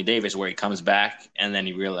with Anthony Davis where he comes back and then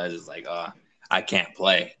he realizes, I can't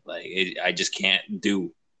play. I just can't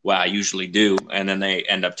do what I usually do. And then they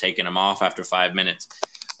end up taking him off after 5 minutes.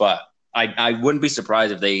 But I wouldn't be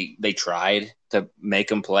surprised if they tried to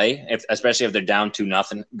make him play, especially if they're down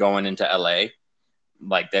 2-0 going into LA.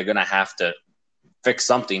 They're going to have to fix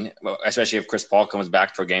something, especially if Chris Paul comes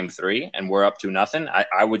back for game 3 and we're up 2-0.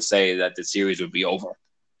 I would say that the series would be over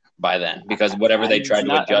by then because whatever they tried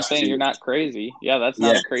to adjust to. You're not crazy. Yeah, that's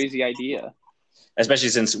not a crazy idea. especially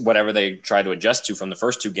since whatever they try to adjust to from the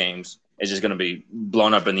first 2 games is just going to be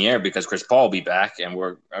blown up in the air because Chris Paul will be back, and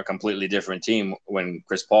we're a completely different team when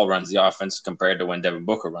Chris Paul runs the offense compared to when Devin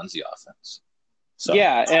Booker runs the offense. So.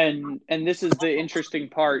 Yeah, and this is the interesting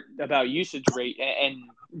part about usage rate and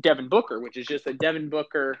Devin Booker, which is just that Devin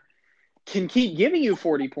Booker can keep giving you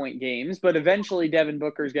 40-point games, but eventually Devin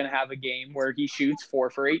Booker is going to have a game where he shoots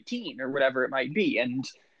 4 for 18 or whatever it might be. And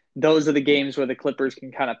those are the games where the Clippers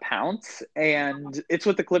can kind of pounce. And it's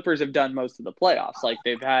what the Clippers have done most of the playoffs. Like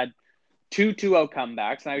they've had 2 2-0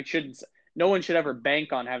 comebacks. And no one should ever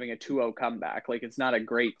bank on having a 2-0 comeback. Like it's not a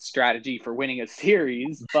great strategy for winning a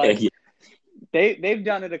series, but they've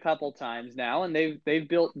done it a couple times now, and they've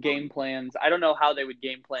built game plans. I don't know how they would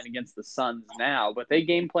game plan against the Suns now, but they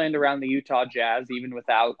game planned around the Utah Jazz even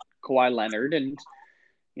without Kawhi Leonard. And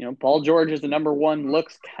Paul George as the number 1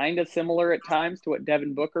 looks kind of similar at times to what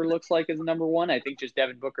Devin Booker looks like as the number 1. I think just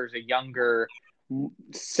Devin Booker's a younger,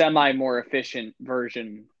 more efficient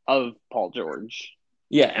version of Paul George.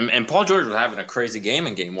 Yeah, and Paul George was having a crazy game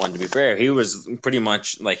in game 1, to be fair. He was pretty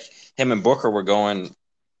much like him and Booker were going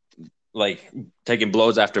like taking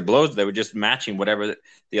blows after blows. They were just matching whatever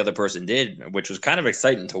the other person did, which was kind of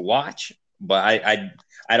exciting to watch. But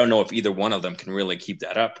I don't know if either one of them can really keep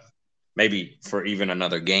that up. Maybe for even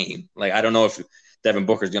another game. Like I don't know if Devin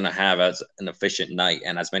Booker's going to have as an efficient night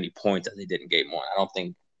and as many points as he did in game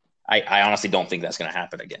 1. I honestly don't think that's going to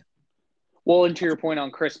happen again. Well, and to your point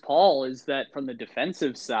on Chris Paul is that from the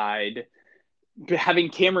defensive side, having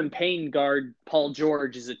Cameron Payne guard Paul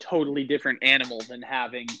George is a totally different animal than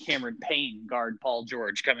having Cameron Payne guard Paul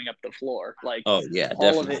George coming up the floor. Like, oh yeah,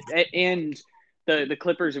 all definitely. of it. And the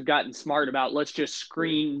Clippers have gotten smart about let's just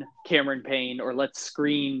screen Cameron Payne or let's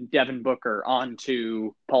screen Devin Booker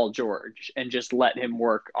onto Paul George and just let him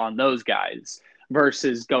work on those guys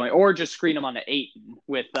versus going or just screen him onto Ayton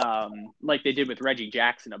with like they did with Reggie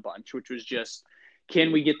Jackson a bunch, which was just,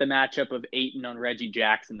 can we get the matchup of Ayton on Reggie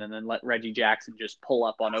Jackson and then let Reggie Jackson just pull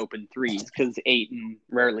up on open threes because Ayton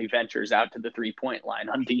rarely ventures out to the 3-point line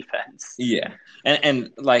on defense. Yeah.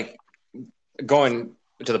 And like going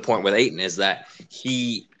to the point with Ayton is that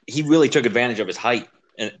he really took advantage of his height,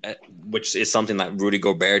 which is something that Rudy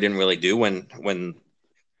Gobert didn't really do when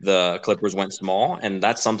the Clippers went small. And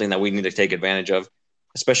that's something that we need to take advantage of,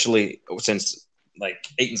 especially since like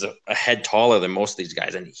Ayton's a head taller than most of these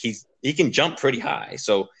guys, and he can jump pretty high.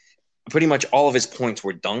 So pretty much all of his points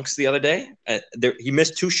were dunks the other day. He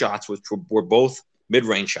missed 2 shots, which were both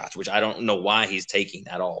mid-range shots, which I don't know why he's taking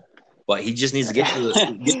at all. But he just needs to get to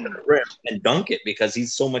the rim and dunk it because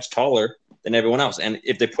he's so much taller than everyone else. And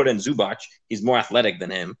if they put in Zubac, he's more athletic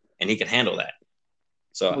than him, and he can handle that.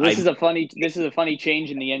 So this is a funny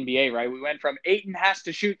change in the NBA, right? We went from Ayton has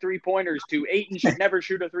to shoot 3-pointers to Ayton should never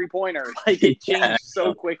shoot a 3-pointer. Like it changed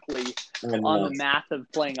so quickly on the math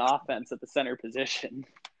of playing offense at the center position.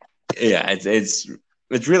 Yeah, it's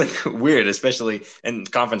really weird, especially in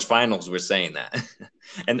conference finals. We're saying that,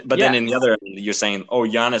 but then in the other end, you're saying, oh,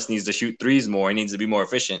 Giannis needs to shoot threes more. He needs to be more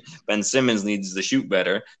efficient. Ben Simmons needs to shoot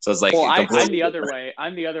better. So it's like, well, I'm the other way.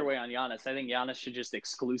 I'm the other way on Giannis. I think Giannis should just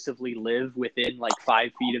exclusively live within like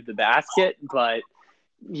 5 feet of the basket. But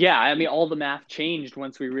yeah, I mean, all the math changed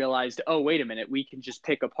once we realized, oh, wait a minute, we can just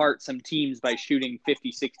pick apart some teams by shooting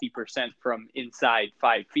 50-60% from inside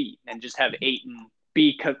 5 feet and just have Ayton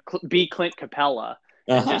be Clint Capella.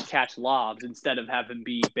 And just catch lobs instead of having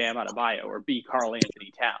be Bam Adebayo or be Karl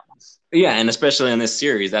Anthony Towns. Yeah, and especially in this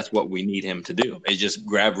series, that's what we need him to do. Is just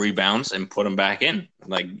grab rebounds and put them back in.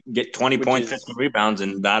 Like get 20 points, 50 rebounds,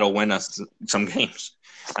 and that'll win us some games.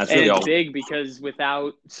 That's really all. Big because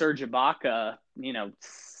without Serge Ibaka,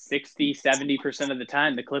 60-70% of the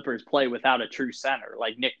time the Clippers play without a true center.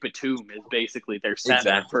 Like Nick Batum is basically their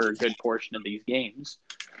center for a good portion of these games.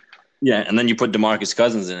 Yeah, and then you put DeMarcus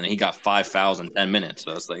Cousins in, and he got 5 fouls in 10 minutes.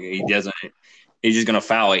 So it's like he's just going to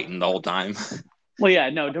foul Ayton the whole time. Well, yeah,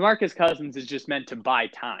 no, DeMarcus Cousins is just meant to buy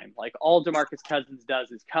time. Like all DeMarcus Cousins does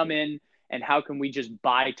is come in, and how can we just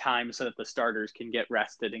buy time so that the starters can get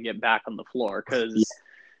rested and get back on the floor? Because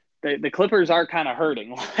the Clippers are kind of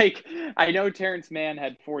hurting. Like I know Terrence Mann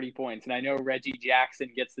had 40 points, and I know Reggie Jackson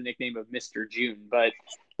gets the nickname of Mr. June, but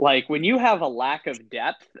like when you have a lack of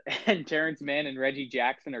depth and Terrence Mann and Reggie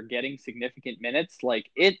Jackson are getting significant minutes, like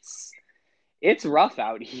it's rough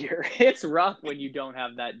out here. It's rough when you don't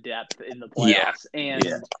have that depth in the playoffs and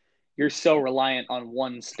you're so reliant on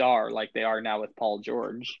one star like they are now with Paul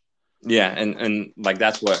George. Yeah, and like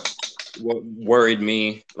that's what worried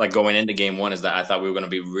me like going into game 1 is that I thought we were going to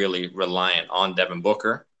be really reliant on Devin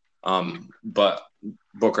Booker. But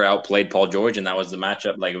Booker outplayed Paul George, and that was the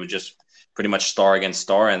matchup. Like it was just pretty much star against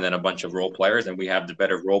star and then a bunch of role players, and we have the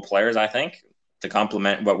better role players, I think. to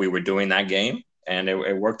complement what we were doing that game, and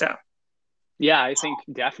it worked out. Yeah, I think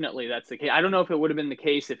definitely that's the case. I don't know if it would have been the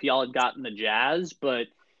case if y'all had gotten the Jazz, but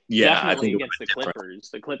Yeah, I definitely think against the Clippers.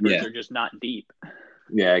 The Clippers Yeah. are just not deep.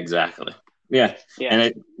 Yeah, exactly. Yeah, Yeah.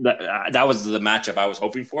 and that was the matchup I was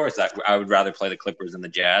hoping for. Is that I would rather play the Clippers than the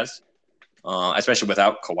Jazz, especially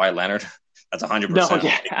without Kawhi Leonard. That's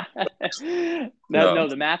 100%. No,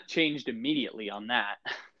 the math changed immediately on that.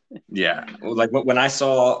 Yeah, like when I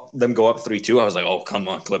saw them go up 3-2, I was like, "Oh, come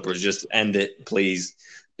on, Clippers, just end it, please.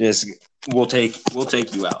 Just we'll take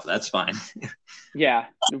you out. That's fine." Yeah,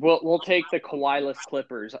 we'll take the Kawhi-less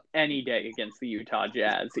Clippers any day against the Utah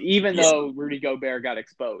Jazz. Even though Rudy Gobert got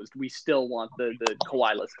exposed, we still want the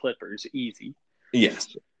Kawhi-less Clippers easy.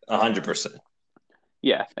 Yes, 100%.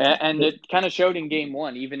 Yeah, and it kind of showed in game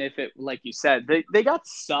one, even if it, like you said, they got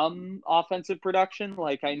some offensive production.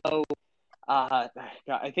 Like I know, I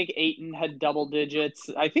think Ayton had double digits.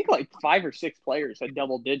 I think like 5 or 6 players had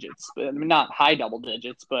double digits. I mean, not high double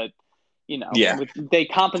digits, but with they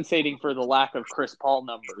compensating for the lack of Chris Paul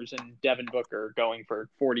numbers, and Devin Booker going for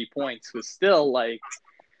 40 points was still like,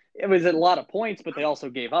 it was a lot of points, but they also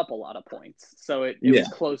gave up a lot of points. So it was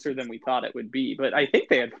closer than we thought it would be. But I think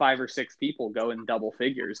they had 5 or 6 people go in double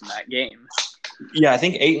figures in that game. Yeah, I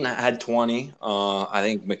think Ayton had 20. I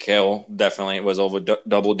think Mikal definitely was over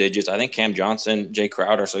double digits. I think Cam Johnson, Jay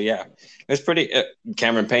Crowder. So yeah, it was pretty.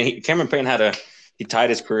 Cameron Payne he tied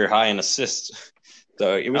his career high in assists.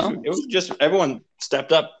 So it was just everyone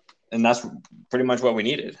stepped up, and that's pretty much what we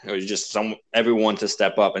needed. It was just everyone to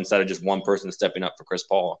step up instead of just one person stepping up for Chris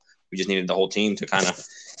Paul. We just needed the whole team to kind of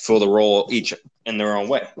fill the role each in their own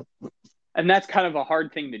way. And that's kind of a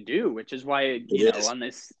hard thing to do, which is why, on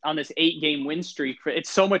this 8-game win streak, it's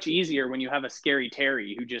so much easier when you have a Scary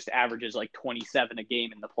Terry who just averages like 27 a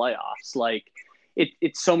game in the playoffs. Like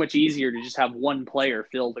it's so much easier to just have one player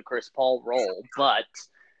fill the Chris Paul role. But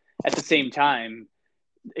at the same time,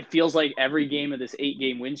 it feels like every game of this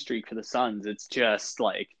 8-game win streak for the Suns, it's just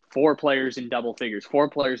like 4 players in double figures, 4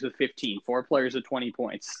 players with 15, 4 players with 20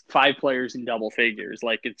 points, 5 players in double figures.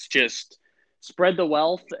 Like it's just spread the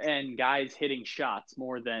wealth and guys hitting shots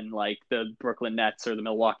more than like the Brooklyn Nets or the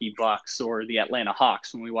Milwaukee Bucks or the Atlanta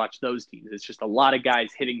Hawks when we watch those teams. It's just a lot of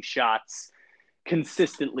guys hitting shots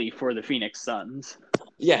consistently for the Phoenix Suns.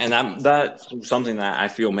 Yeah, and that's something that I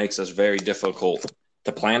feel makes us very difficult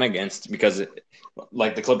to plan against because,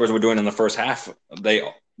 like the Clippers were doing in the first half, they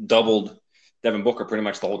doubled Devin Booker pretty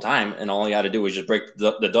much the whole time, and all he had to do was just break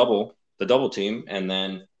the double team, and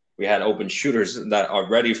then we had open shooters that are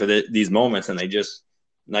ready for these moments, and they just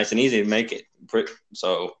nice and easy to make it.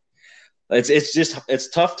 So it's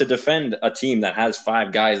tough to defend a team that has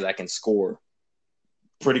 5 guys that can score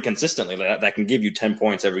pretty consistently, that can give you 10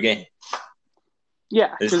 points every game.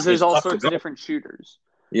 Yeah, because there's all sorts of different shooters.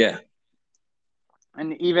 Yeah.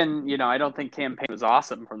 And even, I don't think Cam Payne was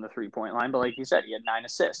awesome from the 3-point line, but like you said, he had 9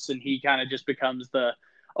 assists, and he kind of just becomes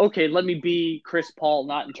okay, let me be Chris Paul,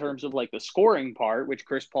 not in terms of like the scoring part, which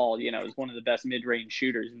Chris Paul, is one of the best mid-range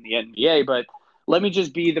shooters in the NBA, but let me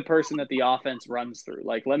just be the person that the offense runs through.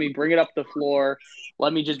 Like, let me bring it up the floor.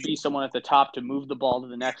 Let me just be someone at the top to move the ball to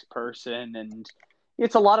the next person. And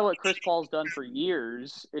it's a lot of what Chris Paul's done for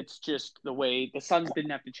years. It's just the way the Suns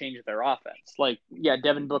didn't have to change their offense. Like, yeah,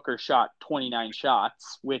 Devin Booker shot 29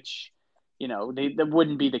 shots, which, that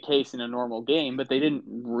wouldn't be the case in a normal game, but they didn't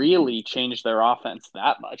really change their offense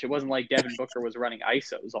that much. It wasn't like Devin Booker was running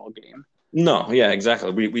ISOs all game. No, yeah,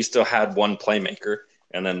 exactly. We still had one playmaker,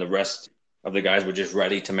 and then the rest of the guys were just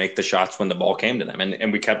ready to make the shots when the ball came to them.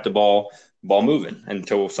 And we kept the ball moving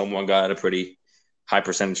until someone got a pretty high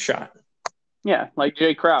percentage shot. Yeah, like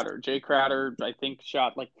Jay Crowder. Jay Crowder, I think,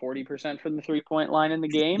 shot like 40% from the 3-point line in the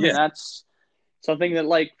game, and that's something that,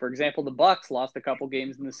 like, for example, the Bucks lost a couple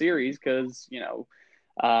games in the series because,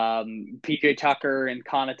 PJ Tucker and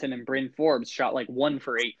Connaughton and Bryn Forbes shot like 1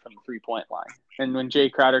 for 8 from the 3-point line. And when Jay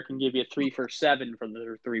Crowder can give you 3 for 7 from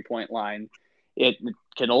the 3-point line, it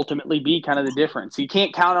can ultimately be kind of the difference. You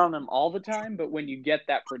can't count on them all the time, but when you get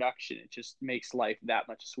that production, it just makes life that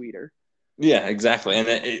much sweeter. Yeah, exactly. And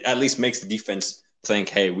it at least makes the defense think,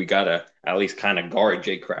 hey, we got to at least kind of guard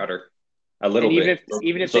Jay Crowder a little bit.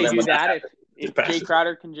 Even if they do that, if Jay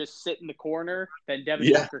Crowder can just sit in the corner, then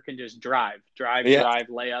Devin Booker can just drive,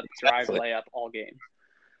 layup all game.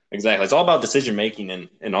 Exactly. It's all about decision making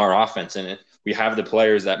in our offense, and we have the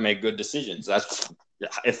players that make good decisions. That's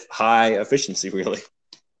high efficiency, really.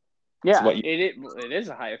 Yeah, it is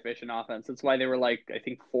a high efficient offense. That's why they were like, I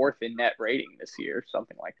think, 4th in net rating this year,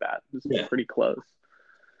 something like that. It was pretty close.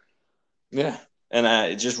 Yeah, and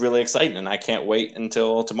it's just really exciting, and I can't wait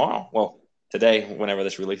until tomorrow. Well, today, whenever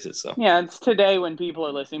this releases. So Yeah, it's today when people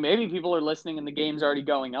are listening. Maybe people are listening and the game's already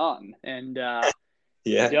going on. And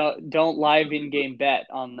yeah, don't live in-game bet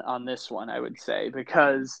on this one, I would say,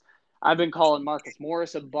 because I've been calling Marcus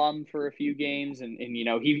Morris a bum for a few games, and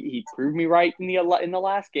he proved me right in the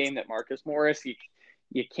last game that Marcus Morris,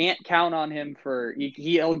 you can't count on him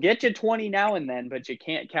he'll get you 20 now and then, but you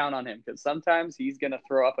can't count on him because sometimes he's gonna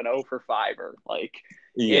throw up an 0 for 5er. Like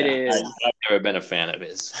it is. I've never been a fan of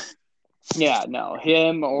his. Yeah, no,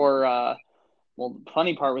 him or well, the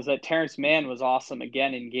funny part was that Terrence Mann was awesome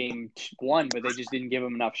again in game 1, but they just didn't give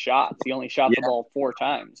him enough shots. He only shot the ball 4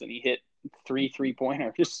 times, and he hit 3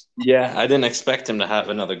 3-pointers. Yeah, I didn't expect him to have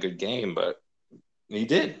another good game, but he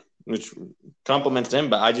did, which compliments him.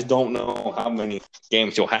 But I just don't know how many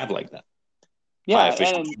games he'll have like that. Yeah,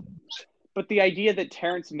 but the idea that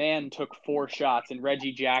Terrence Mann took 4 shots and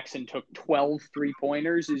Reggie Jackson took 12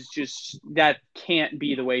 3-pointers is just – that can't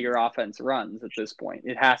be the way your offense runs at this point.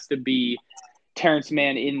 It has to be Terrence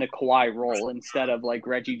Mann in the Kawhi role instead of like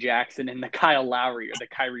Reggie Jackson in the Kyle Lowry or the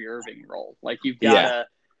Kyrie Irving role. Like you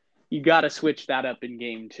gotta switch that up in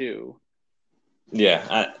game 2.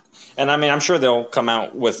 Yeah, I'm sure they'll come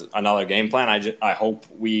out with another game plan. I hope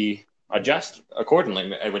we adjust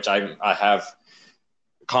accordingly, which I have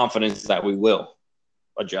confidence that we will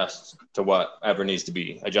adjust to whatever needs to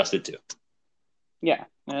be adjusted to. Yeah,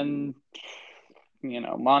 and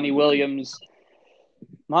Monty Williams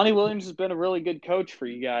has been a really good coach for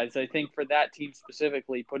you guys. I think for that team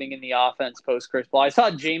specifically, putting in the offense post Chris Paul. I saw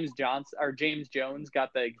James Jones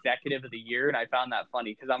got the executive of the year, and I found that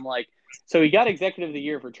funny because I'm like, so he got executive of the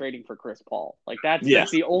year for trading for Chris Paul. Like that's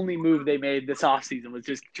the only move they made this offseason was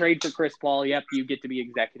just trade for Chris Paul. Yep, you get to be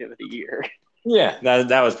executive of the year. Yeah,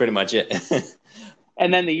 that was pretty much it.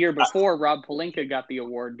 And then the year before, Rob Pelinka got the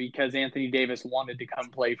award because Anthony Davis wanted to come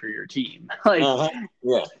play for your team.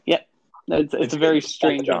 Yeah. It's a very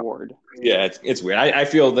strange award. Yeah, it's weird. I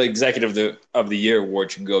feel the executive of the year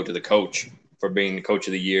award should go to the coach for being the coach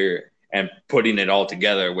of the year and putting it all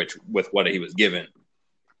together with what he was given.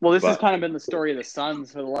 Well, this has kind of been the story of the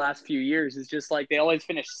Suns for the last few years. It's just like they always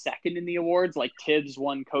finish second in the awards. Like Tibbs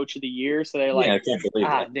won Coach of the Year, so they're like, I can't believe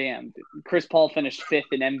that. Damn. Chris Paul finished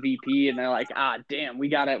 5th in MVP, and they're like, damn, we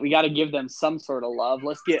gotta give them some sort of love.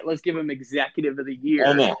 Let's give him Executive of the Year.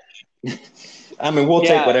 I know. We'll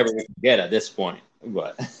take whatever we can get at this point.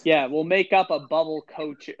 But yeah, we'll make up a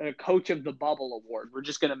coach of the bubble award. We're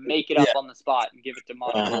just gonna make it up on the spot and give it to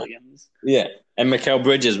Monty Williams. Yeah, and Mikal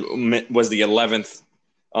Bridges was the 11th.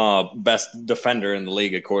 Best defender in the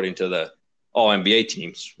league according to the All NBA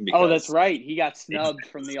teams. That's right. He got snubbed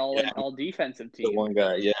from the All Defensive team. The one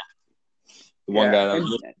guy, guy.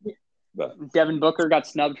 But Devin Booker got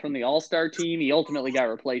snubbed from the All-Star team. He ultimately got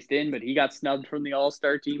replaced but he got snubbed from the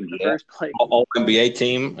All-Star team in the first place. All NBA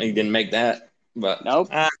team. He didn't make that. But nope.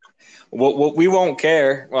 We won't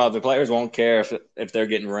care. Well, the players won't care if they're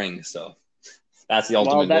getting rings. So. That's the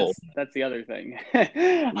ultimate goal. That's the other thing.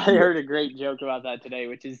 I heard a great joke about that today,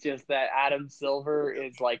 which is just that Adam Silver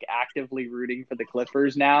is like actively rooting for the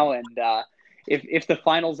Clippers now, and if the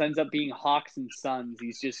finals ends up being Hawks and Suns,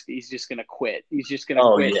 he's just gonna quit. He's just gonna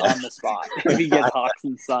quit on the spot if he gets Hawks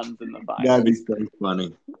and Suns in the finals. That'd be so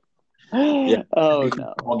funny. Yeah. Oh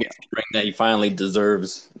no. Paul gets the ring that he finally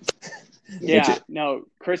deserves. Yeah. No.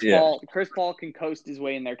 Chris Paul can coast his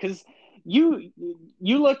way in there because. You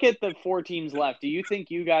look at the 4 teams left. Do you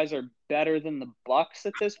think you guys are better than the Bucks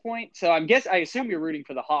at this point? So I assume you're rooting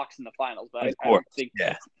for the Hawks in the finals, but I don't think.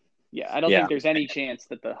 I don't think there's any chance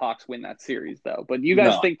that the Hawks win that series, though. But you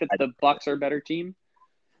guys think that the Bucks are a better team?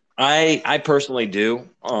 I personally do,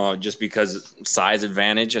 just because size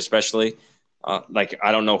advantage, especially.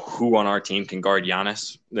 I don't know who on our team can guard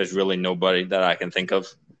Giannis. There's really nobody that I can think of.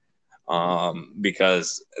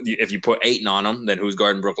 Because if you put Ayton on him, then who's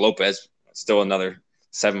guarding Brook Lopez? Still another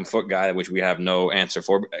 7-foot guy, which we have no answer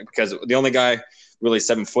for. Because the only guy really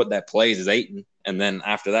 7 foot that plays is Ayton, and then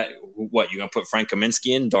after that, what you gonna put Frank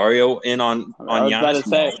Kaminsky in, Dario in on Giannis?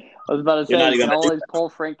 I was about to say, you can always pull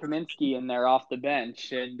Frank Kaminsky in there off the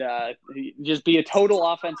bench and just be a total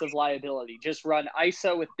offensive liability. Just run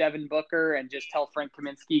ISO with Devin Booker and just tell Frank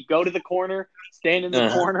Kaminsky, go to the corner, stand in the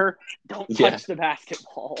corner, don't touch the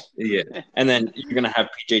basketball. Yeah, and then you're going to have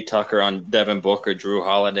P.J. Tucker on Devin Booker, Drew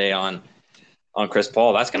Holiday on Chris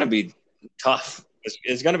Paul. That's going to be tough.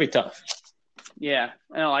 It's going to be tough. Yeah,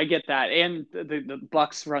 no, I get that. And the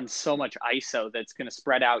Bucks run so much ISO that's going to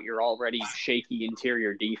spread out your already shaky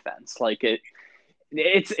interior defense. Like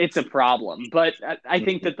it's a problem. But I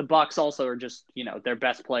think that the Bucks also are just, their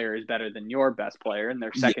best player is better than your best player, and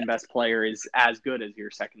their second best player is as good as your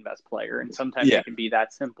second best player. And sometimes it can be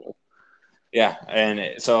that simple. Yeah,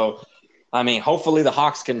 and so I mean, hopefully the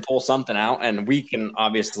Hawks can pull something out, and we can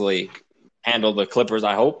obviously handle the Clippers,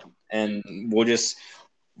 I hope. And we'll just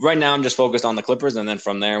 – right now I'm just focused on the Clippers, and then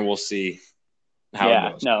from there we'll see how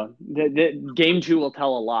it goes. No. The Game 2 will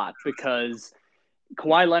tell a lot because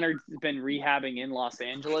Kawhi Leonard's been rehabbing in Los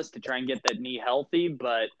Angeles to try and get that knee healthy,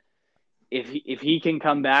 but if he can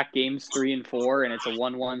come back games 3 and 4 and it's a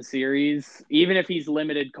 1-1 series, even if he's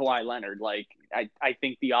limited Kawhi Leonard, like I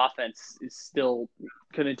think the offense is still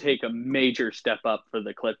going to take a major step up for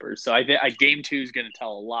the Clippers. So Game 2 is going to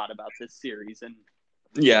tell a lot about this series. And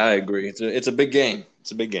yeah, I agree. It's a big game.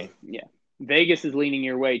 It's a big game. Yeah. Vegas is leaning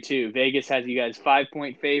your way too. Vegas has you guys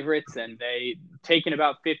 5-point favorites, and they taken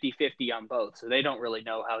about 50-50 on both. So they don't really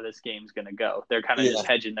know how this game's going to go. They're kind of just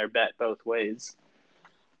hedging their bet both ways.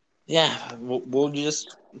 Yeah, we'll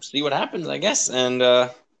just see what happens, I guess. And I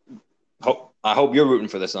hope you're rooting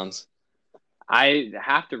for the Suns. I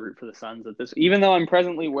have to root for the Suns at this. Even though I'm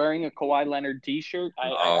presently wearing a Kawhi Leonard T-shirt,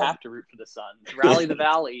 I have to root for the Suns. Rally the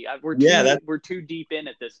Valley. We're too deep in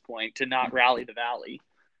at this point to not rally the Valley.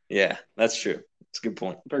 Yeah, that's true. It's a good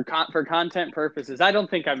point. For content purposes, I don't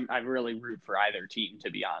think I really root for either team,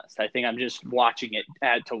 to be honest. I think I'm just watching it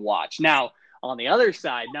to watch. Now, on the other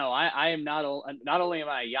side, no, I am not only am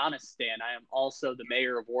I a Giannis stan, I am also the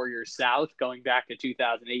mayor of Warriors South going back to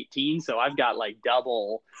 2018. So I've got like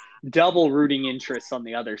double rooting interests on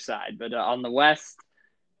the other side. But on the West,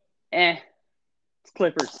 it's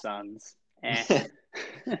Clippers Suns.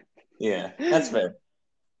 Yeah, that's fair.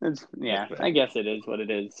 I guess it is what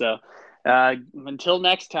it is. So until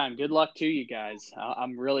next time, good luck to you guys.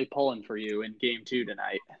 I'm really pulling for you in Game 2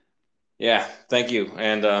 tonight. Yeah, thank you.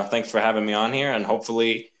 And thanks for having me on here. And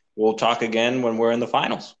hopefully we'll talk again when we're in the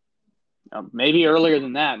finals. Maybe earlier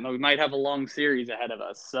than that. We might have a long series ahead of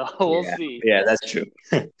us. So we'll see. Yeah, that's true.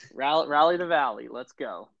 Rally the Valley. Let's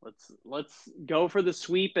go. Let's go for the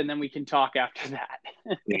sweep, and then we can talk after that.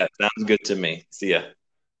 Yeah, sounds good to me. See ya.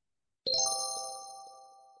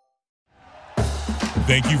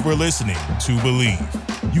 Thank you for listening to Believe.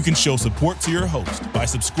 You can show support to your host by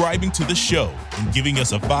subscribing to the show and giving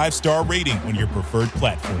us a 5-star rating on your preferred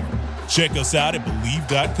platform. Check us out at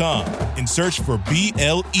Believe.com and search for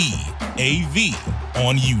BLEAV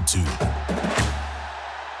on YouTube.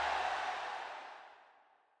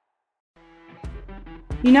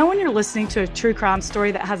 You know when you're listening to a true crime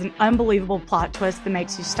story that has an unbelievable plot twist that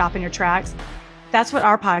makes you stop in your tracks? That's what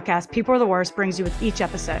our podcast, People Are the Worst, brings you with each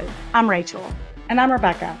episode. I'm Rachel. And I'm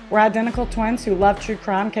Rebecca. We're identical twins who love true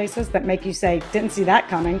crime cases that make you say, didn't see that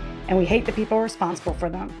coming, and we hate the people responsible for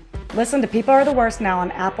them. Listen to People Are the Worst now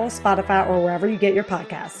on Apple, Spotify, or wherever you get your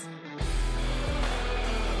podcasts.